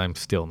words, because I'm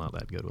still not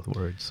that good with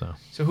words.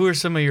 So who are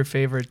some of your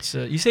favorites?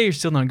 You say you're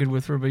still not good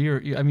with words, but you're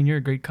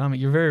a great comic.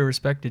 You're very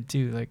respected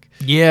too. Like,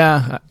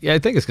 yeah, I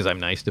think it's because I'm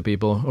nice to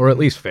people, or at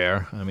least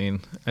fair. I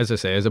mean, as I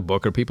say, as a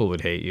booker, people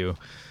would hate you.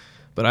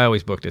 But I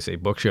always book to say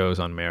book shows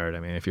on merit.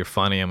 I mean, if you're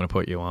funny, I'm going to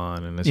put you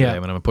on. And I'm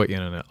going to put you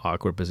in an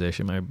awkward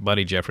position. My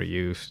buddy Jeffrey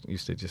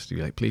used to just be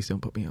like, please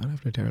don't put me on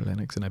after Tara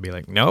Lennox. And I'd be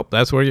like, nope,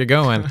 that's where you're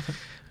going.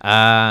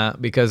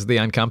 Because the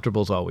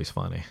uncomfortable is always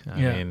funny.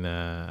 I mean,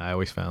 I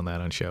always found that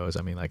on shows.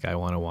 I mean, like, I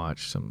want to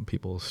watch some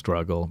people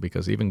struggle,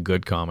 because even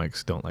good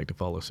comics don't like to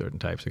follow certain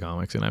types of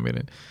comics. And I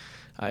mean,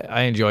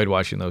 I enjoyed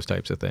watching those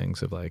types of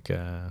things of like,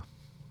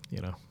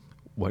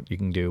 what you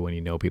can do when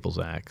you know people's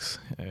acts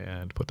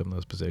and put them in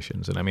those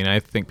positions. And I mean, I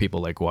think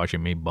people like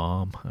watching me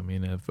bomb. I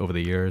mean, over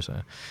the years,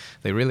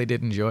 they really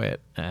did enjoy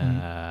it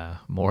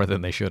more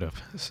than they should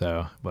have.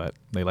 So, but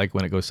they like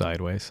when it goes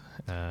sideways.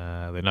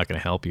 They're not going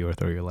to help you or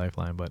throw you a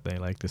lifeline, but they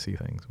like to see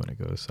things when it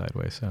goes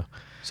sideways.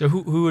 So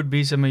who would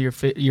be some of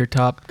your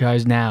top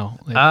guys now?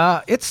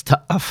 It's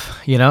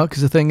tough,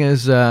 because the thing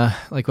is,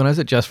 like when I was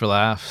at Just for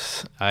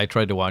Laughs, I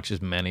tried to watch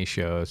as many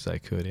shows as I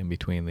could in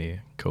between the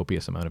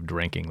copious amount of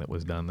drinking that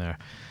was done there.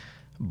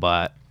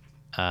 But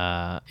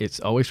it's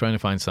always trying to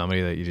find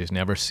somebody that you just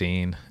never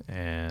seen.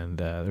 And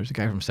there's a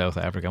guy from South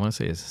Africa. I want to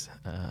say his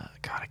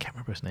God, I can't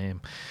remember his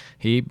name.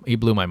 He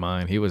blew my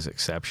mind. He was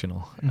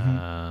exceptional,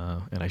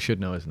 and I should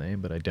know his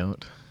name, but I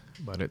don't.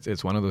 But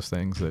it's one of those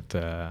things that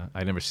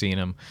I'd never seen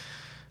him.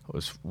 It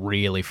was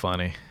really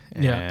funny.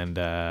 Yeah. And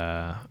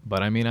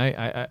but I mean,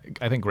 I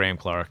think Graham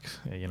Clark,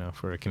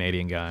 for a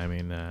Canadian guy, I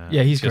mean,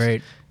 yeah, he's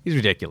great. He's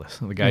ridiculous.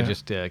 The guy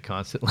just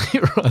constantly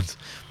runs,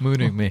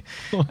 mooning me.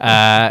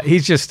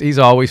 He's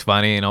always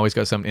funny and always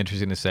got something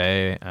interesting to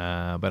say.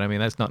 But I mean,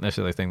 that's not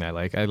necessarily the thing that I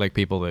like. I like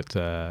people that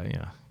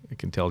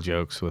can tell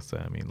jokes with.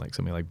 I mean, like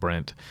somebody like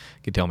Brent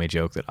can tell me a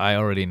joke that I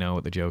already know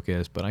what the joke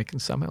is, but I can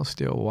somehow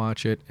still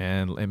watch it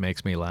and it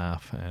makes me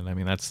laugh. And I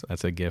mean, that's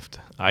a gift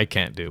I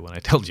can't do when I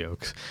tell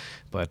jokes,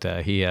 but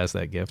he has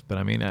that gift. But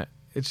I mean,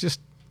 it's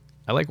just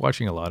I like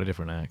watching a lot of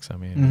different acts. I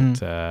mean,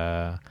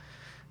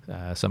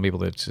 some people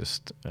that's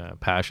just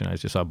passionate. I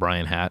just saw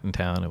Brian Hatt in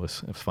town. It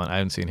was fun. I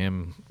haven't seen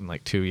him in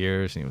like 2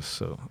 years, and he was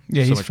so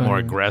much more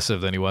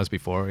aggressive than he was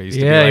before. He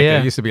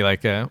used to be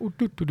like, ooh,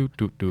 doo, doo, doo,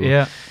 doo, doo.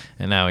 Yeah,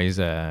 and now he's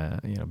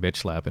bitch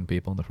slapping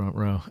people in the front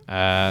row.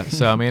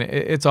 So I mean,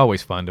 it's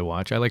always fun to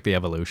watch. I like the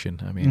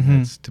evolution. I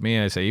mean, it's, to me,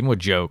 I say even with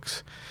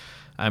jokes.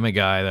 I'm a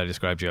guy that I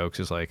describe jokes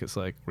as like it's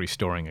like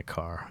restoring a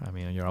car. I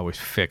mean, you're always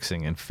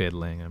fixing and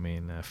fiddling. I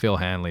mean, Phil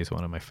Hanley's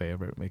one of my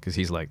favorite because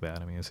he's like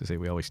that. I mean, as I say,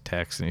 we always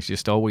text, and he's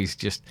just always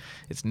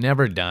it's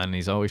never done.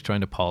 He's always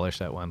trying to polish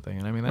that one thing.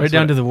 And I mean, that's right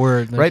down to the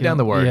word. Right down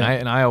the word. Yeah.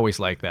 And I always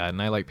like that. And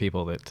I like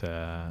people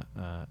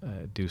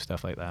that do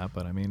stuff like that.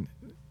 But I mean,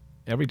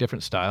 every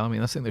different style. I mean,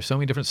 that's the thing. There's so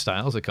many different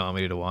styles of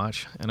comedy to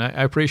watch, and I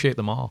appreciate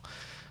them all.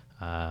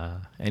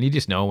 And you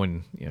just know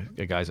when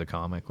a guy's a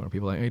comic. When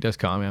people are like, oh, he does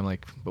comedy, I'm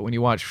like, but when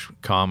you watch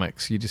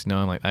comics, you just know,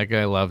 I'm like, that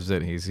guy loves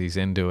it. He's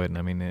into it. And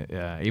I mean,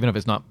 even if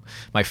it's not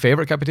my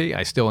favorite cup of tea,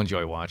 I still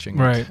enjoy watching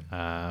it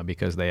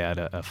because they add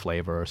a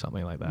flavor or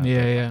something like that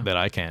that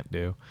I can't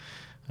do.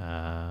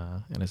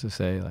 And as I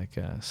say, like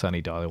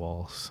Sonny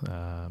Dollywall's,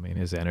 I mean,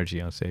 his energy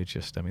on stage,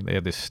 they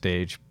have this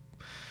stage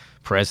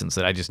presence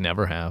that I just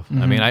never have.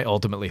 I mean, I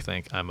ultimately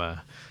think I'm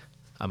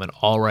an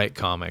all right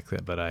comic,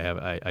 but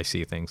I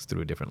see things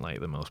through a different light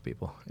than most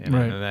people. And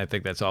I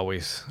think that's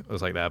always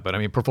was like that. But I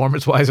mean,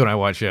 performance-wise, when I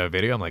watch a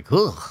video, I'm like,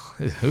 ugh,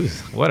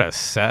 what a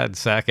sad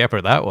sack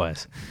effort that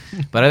was.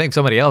 But I think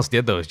somebody else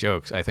did those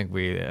jokes. I think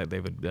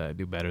they would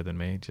do better than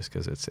me just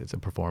because it's a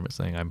performance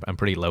thing. I'm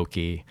pretty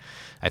low-key.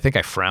 I think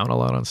I frown a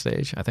lot on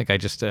stage. I think I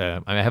just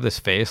I have this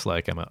face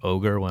like I'm an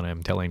ogre when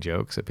I'm telling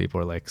jokes that people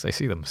are like, 'cause I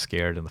see them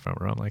scared in the front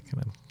row. I'm like,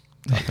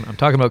 I'm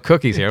talking about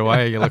cookies here.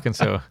 Why are you looking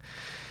so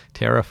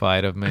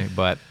terrified of me?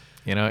 But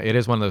it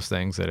is one of those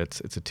things that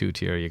it's a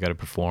two-tier. You got to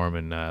perform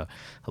and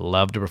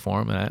love to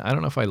perform, and I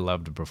don't know if I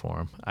love to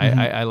perform.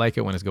 I like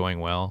it when it's going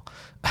well,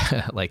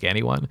 like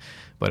anyone,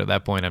 but at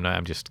that point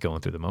I'm just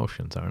going through the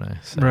motions, aren't I?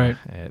 So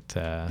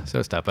so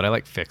it's tough, but I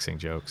like fixing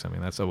jokes. I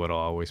mean, that's what it'll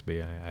always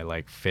be. I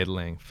like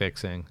fiddling,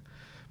 fixing,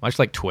 much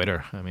like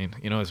Twitter. I mean,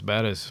 as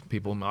bad as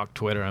people mock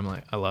Twitter, I'm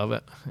like, I love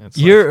it.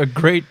 You're a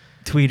great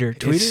tweeter.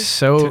 It's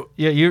so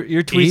your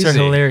tweets easy. are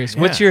hilarious.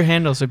 Yeah. What's your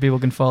handle so people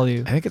can follow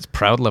you? I think it's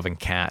Proudlove and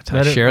Cat.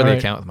 I share the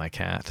account with my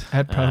cat.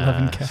 At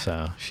Proudlove and Cat.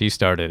 So she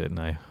started it and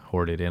I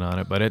hoarded in on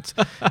it. But it's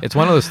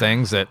one of those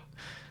things that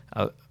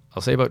I'll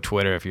say about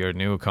Twitter. If you're a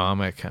new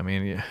comic, I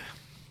mean,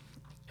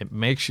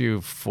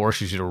 it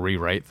forces you to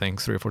rewrite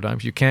things 3 or 4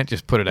 times. You can't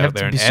just put it out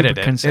there and edit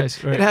it.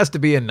 Concise, it has to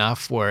be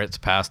enough where it's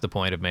past the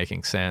point of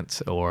making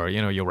sense, or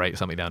you'll write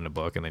something down in a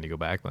book and then you go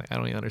back like, I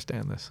don't even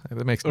understand this.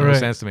 It makes no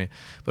sense to me.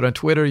 But on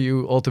Twitter,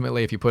 you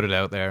ultimately, if you put it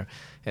out there,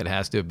 it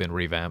has to have been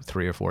revamped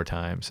 3 or 4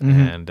 times,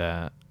 and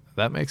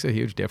that makes a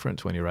huge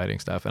difference when you're writing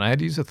stuff. And I had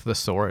to use a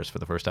thesaurus for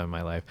the first time in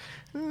my life.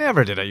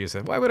 Never did I use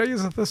it. Why would I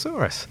use a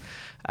thesaurus?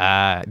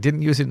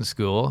 Didn't use it in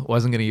school.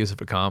 Wasn't going to use it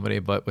for comedy.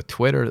 But with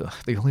Twitter,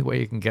 the only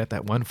way you can get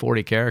that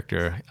 140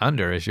 character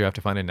under is you have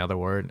to find another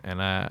word. And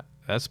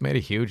that's made a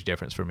huge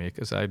difference for me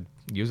because I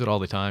use it all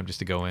the time just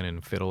to go in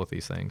and fiddle with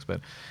these things.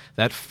 But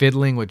that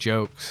fiddling with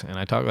jokes, and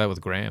I talk about that with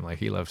Graham, like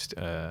he loves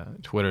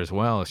Twitter as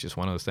well. It's just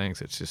one of those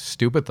things. It's just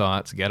stupid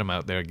thoughts. Get them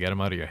out there. Get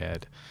them out of your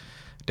head.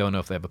 Don't know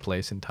if they have a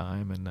place in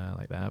time and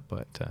like that,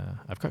 but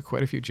I've got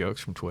quite a few jokes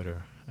from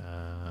Twitter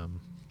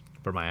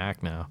for my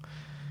act now,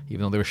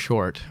 even though they're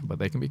short, but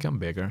they can become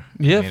bigger.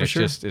 Yeah, I mean, for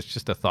sure. It's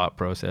just a thought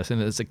process,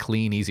 and it's a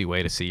clean, easy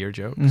way to see your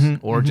jokes,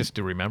 or just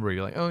to remember.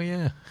 You're like, oh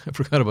yeah, I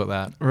forgot about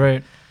that.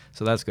 Right.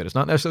 So that's good. It's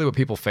not necessarily what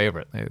people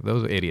favorite.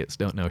 Those idiots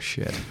don't know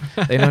shit.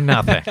 They know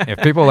nothing. If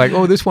people are like,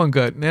 oh, this one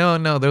good.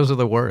 No, those are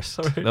the worst.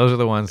 Right. Those are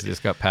the ones that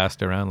just got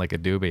passed around like a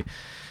doobie.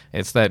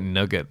 It's that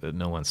nugget that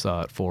no one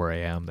saw at 4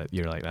 a.m. that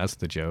you're like, that's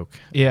the joke.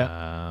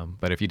 Yeah.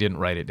 But if you didn't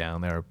write it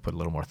down there or put a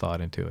little more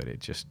thought into it,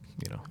 it just,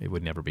 it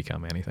would never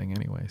become anything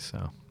anyway.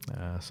 So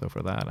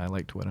for that, I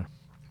like Twitter.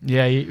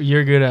 Yeah,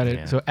 you're good at it.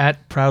 Yeah. So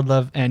at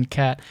Proudlove and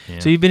Cat. Yeah.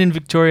 So you've been in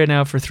Victoria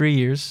now for 3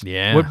 years.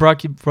 Yeah. What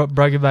brought you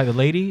back? The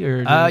lady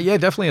or? Yeah,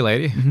 definitely a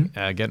lady.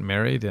 Mm-hmm. Getting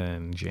married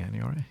in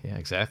January. Yeah,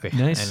 exactly.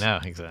 Nice. I know,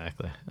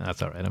 exactly.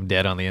 That's all right. I'm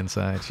dead on the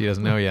inside. She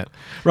doesn't know yet.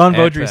 Ron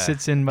Beaudry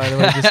sits in, by the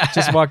way.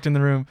 Just walked in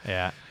the room.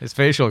 Yeah, his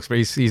facial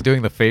expression. He's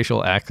doing the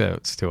facial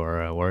accents to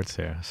our words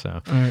here.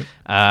 So,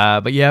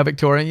 right. But yeah,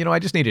 Victoria. I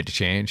just needed to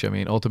change. I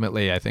mean,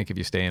 ultimately, I think if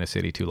you stay in a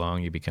city too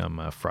long, you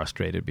become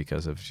frustrated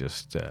because of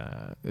just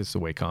it's the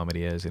way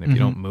comedy is, and if you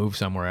don't move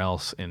somewhere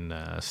else and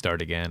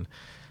start again,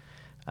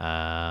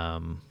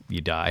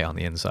 you die on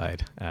the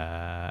inside,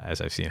 as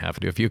I've seen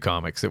happen to a few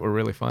comics that were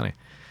really funny.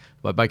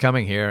 But by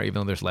coming here, even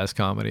though there's less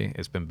comedy,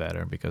 it's been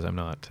better because I'm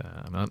not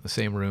in the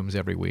same rooms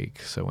every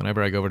week. So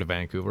whenever I go over to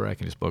Vancouver, I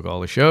can just book all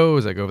the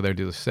shows. I go over there,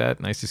 do the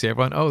set. Nice to see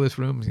everyone. Oh, this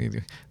room.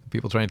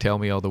 People try and tell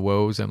me all the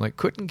woes. I'm like,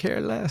 couldn't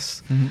care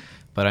less. Mm-hmm.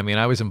 But I mean,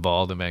 I was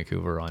involved in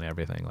Vancouver on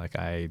everything. Like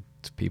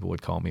people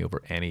would call me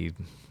over any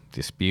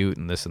dispute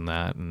and this and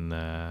that, and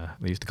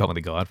they used to call me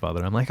the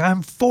Godfather. I'm like,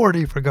 I'm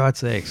 40 for God's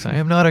sakes. I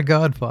am not a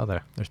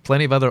Godfather. There's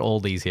plenty of other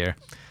oldies here,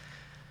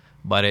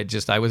 but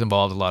I was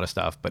involved in a lot of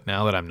stuff. But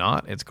now that I'm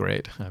not, it's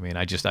great. I mean,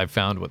 I've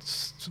found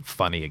what's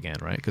funny again,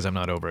 right? Because I'm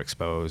not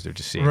overexposed or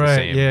just seeing the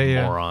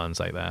same morons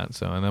like that.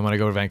 So, and then when I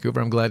go to Vancouver,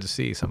 I'm glad to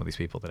see some of these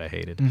people that I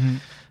hated. Mm-hmm.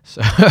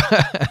 So,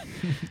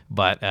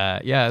 but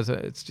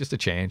it's just a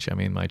change. I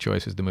mean, my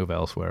choice was to move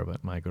elsewhere,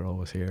 but my girl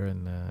was here,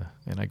 and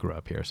I grew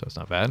up here, so it's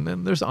not bad. And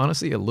then there's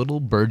honestly a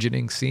little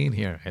burgeoning scene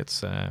here.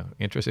 It's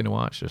interesting to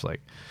watch. There's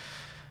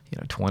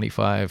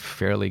 25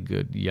 fairly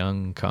good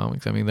young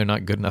comics. I mean, they're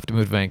not good enough to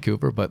move to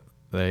Vancouver, but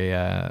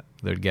they're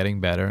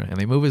getting better, and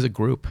they move as a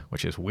group,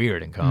 which is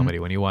weird in comedy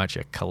when you watch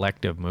a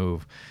collective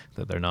move,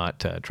 that they're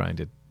not trying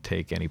to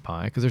take any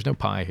pie, because there's no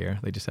pie here.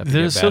 They just have to get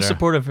better. They're so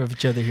supportive of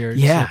each other here.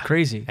 It's so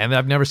crazy. And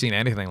I've never seen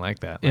anything like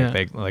that.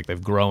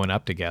 They've grown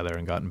up together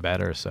and gotten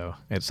better. So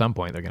at some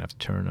point they're gonna have to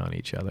turn on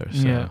each other.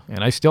 So,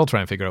 and I still try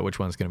and figure out which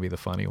one's gonna be the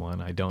funny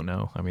one. I don't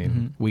know. I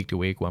mean, week to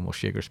week, one will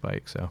shig or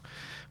spike. So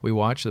we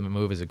watch them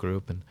move as a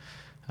group, and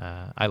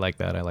I like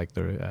that. I like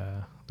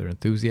their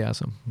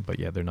enthusiasm, but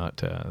they're not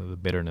the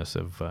bitterness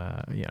of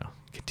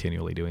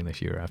continually doing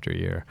this year after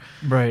year.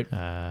 Right.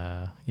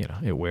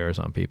 It wears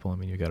on people. I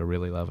mean, you got to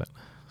really love it.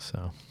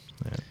 So,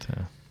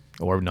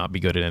 or not be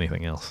good at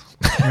anything else.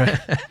 Right.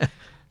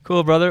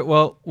 Cool, brother.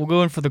 Well, we'll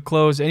go in for the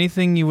close.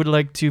 Anything you would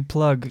like to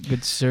plug,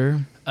 good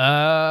sir?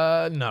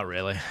 Not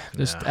really.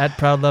 Just at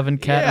Proudlove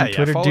and Cat on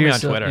Twitter. Follow me on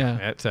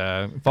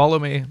Twitter. Follow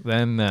me,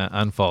 then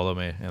unfollow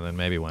me, and then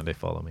maybe one day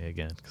follow me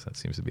again, because that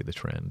seems to be the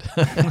trend.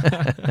 All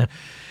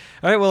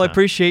right. Well, I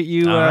appreciate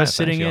you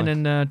sitting in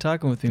and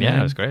talking with me. Yeah, man.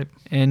 it was great.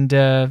 And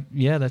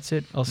that's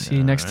it. I'll see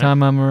you next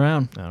time I'm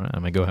around. All right.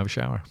 I'm gonna go have a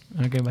shower.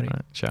 Okay, buddy. All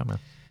right. Ciao, man.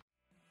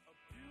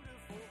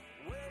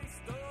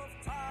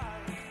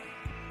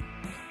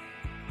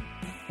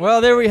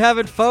 Well, there we have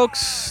it,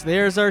 folks.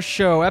 There's our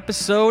show,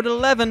 episode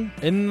 11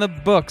 in the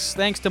books.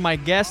 Thanks to my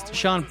guest,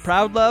 Sean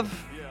Proudlove.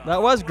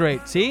 That was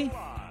great. See?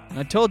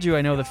 I told you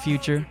I know the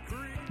future.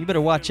 You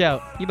better watch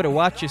out. You better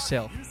watch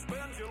yourself.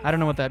 I don't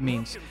know what that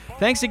means.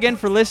 Thanks again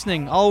for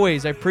listening.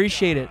 Always, I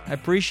appreciate it. I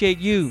appreciate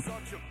you.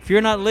 If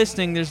you're not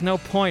listening, there's no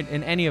point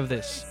in any of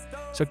this.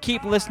 So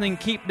keep listening,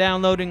 keep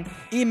downloading.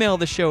 Email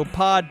the show,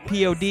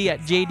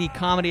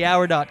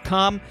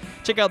 pod@jdcomedyhour.com.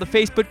 Check out the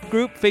Facebook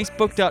group,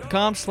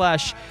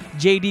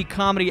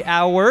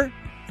 facebook.com/jdcomedyhour.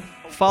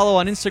 Follow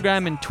on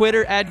Instagram and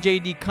Twitter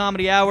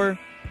 @jdcomedyhour.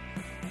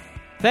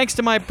 Thanks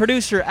to my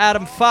producer,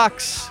 Adam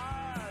Fox.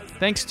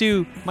 Thanks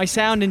to my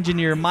sound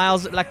engineer,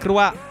 Miles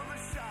Lacroix.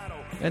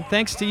 And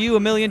thanks to you a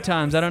million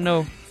times. I don't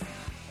know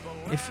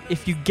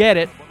if you get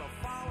it,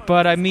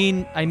 but I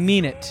mean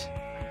it.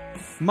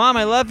 Mom,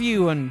 I love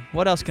you, and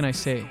what else can I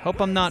say?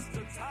 Hope I'm not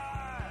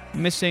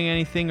missing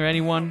anything or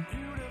anyone.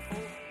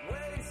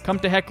 Come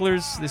to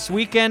Heckler's this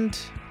weekend,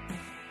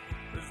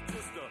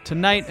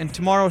 tonight and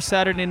tomorrow,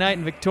 Saturday night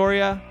in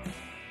Victoria.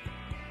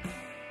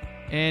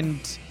 And,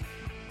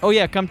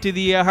 come to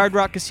the Hard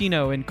Rock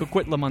Casino in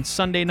Coquitlam on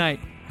Sunday night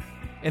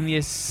in the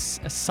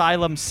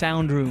Asylum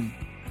Sound Room.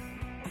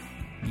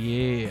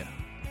 Yeah.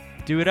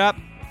 Do it up.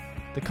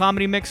 The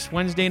Comedy Mix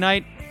Wednesday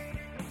night.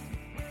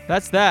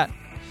 That's that.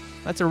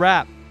 That's a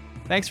wrap.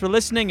 Thanks for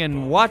listening,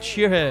 and watch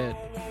your head.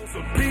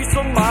 A piece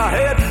of my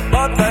head,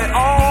 but they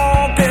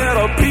all get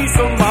a piece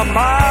of my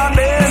mind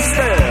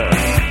instead.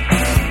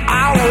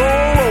 I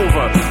roll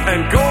over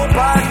and go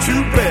back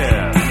to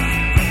bed.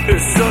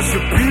 It's such a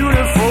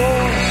beautiful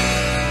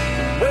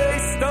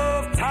waste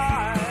of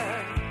time.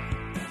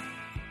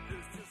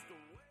 It's just a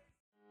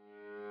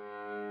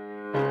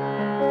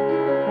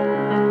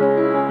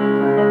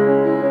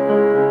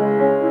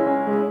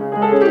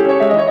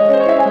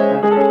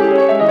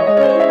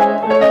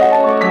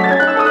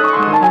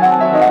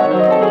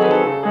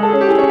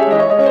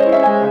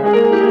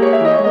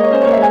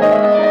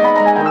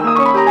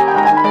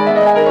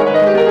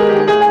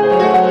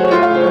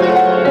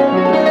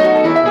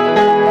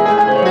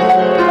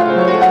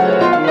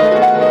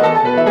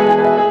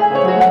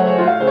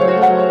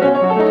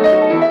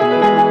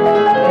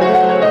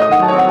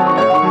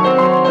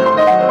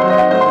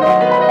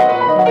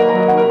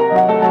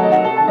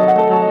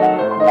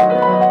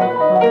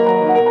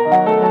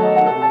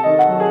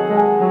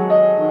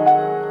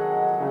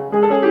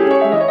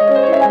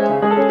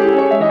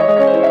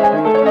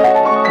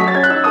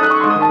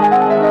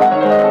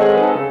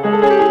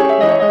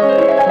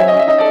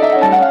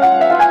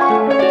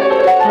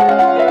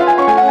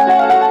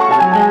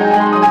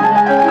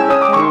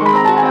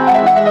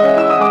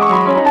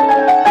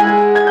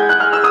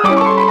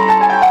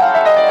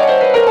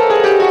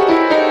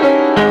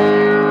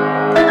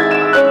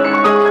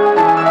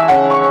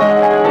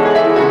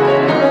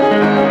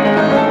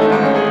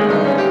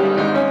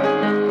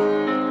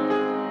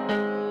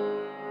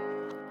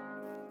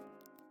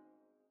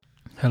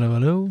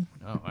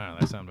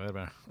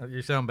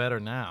You sound better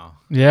now.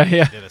 Yeah,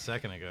 yeah. Than you did a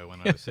second ago when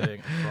I was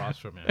sitting across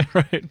from you.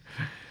 Right.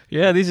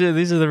 Yeah, these are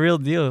the real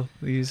deal.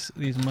 These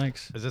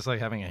mics. Is this like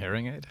having a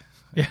hearing aid?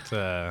 Yeah. It's,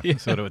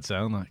 That's what it would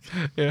sound like.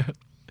 Yeah.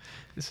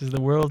 This is the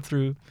world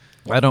through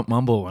I don't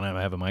mumble when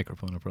I have a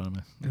microphone in front of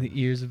me.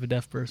 the ears of a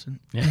deaf person.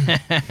 Yeah,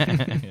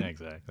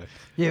 exactly.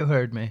 You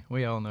heard me.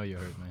 We all know you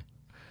heard me.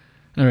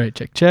 All right,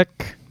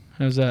 check.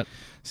 How's that?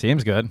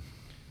 Seems good.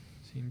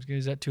 Seems good.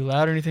 Is that too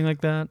loud or anything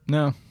like that?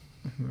 No.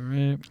 All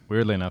right.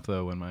 Weirdly enough,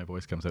 though, when my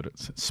voice comes out,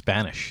 it's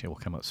Spanish. It will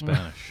come out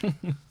Spanish.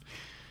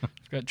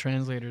 I've got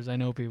translators. I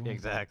know people.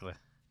 Exactly.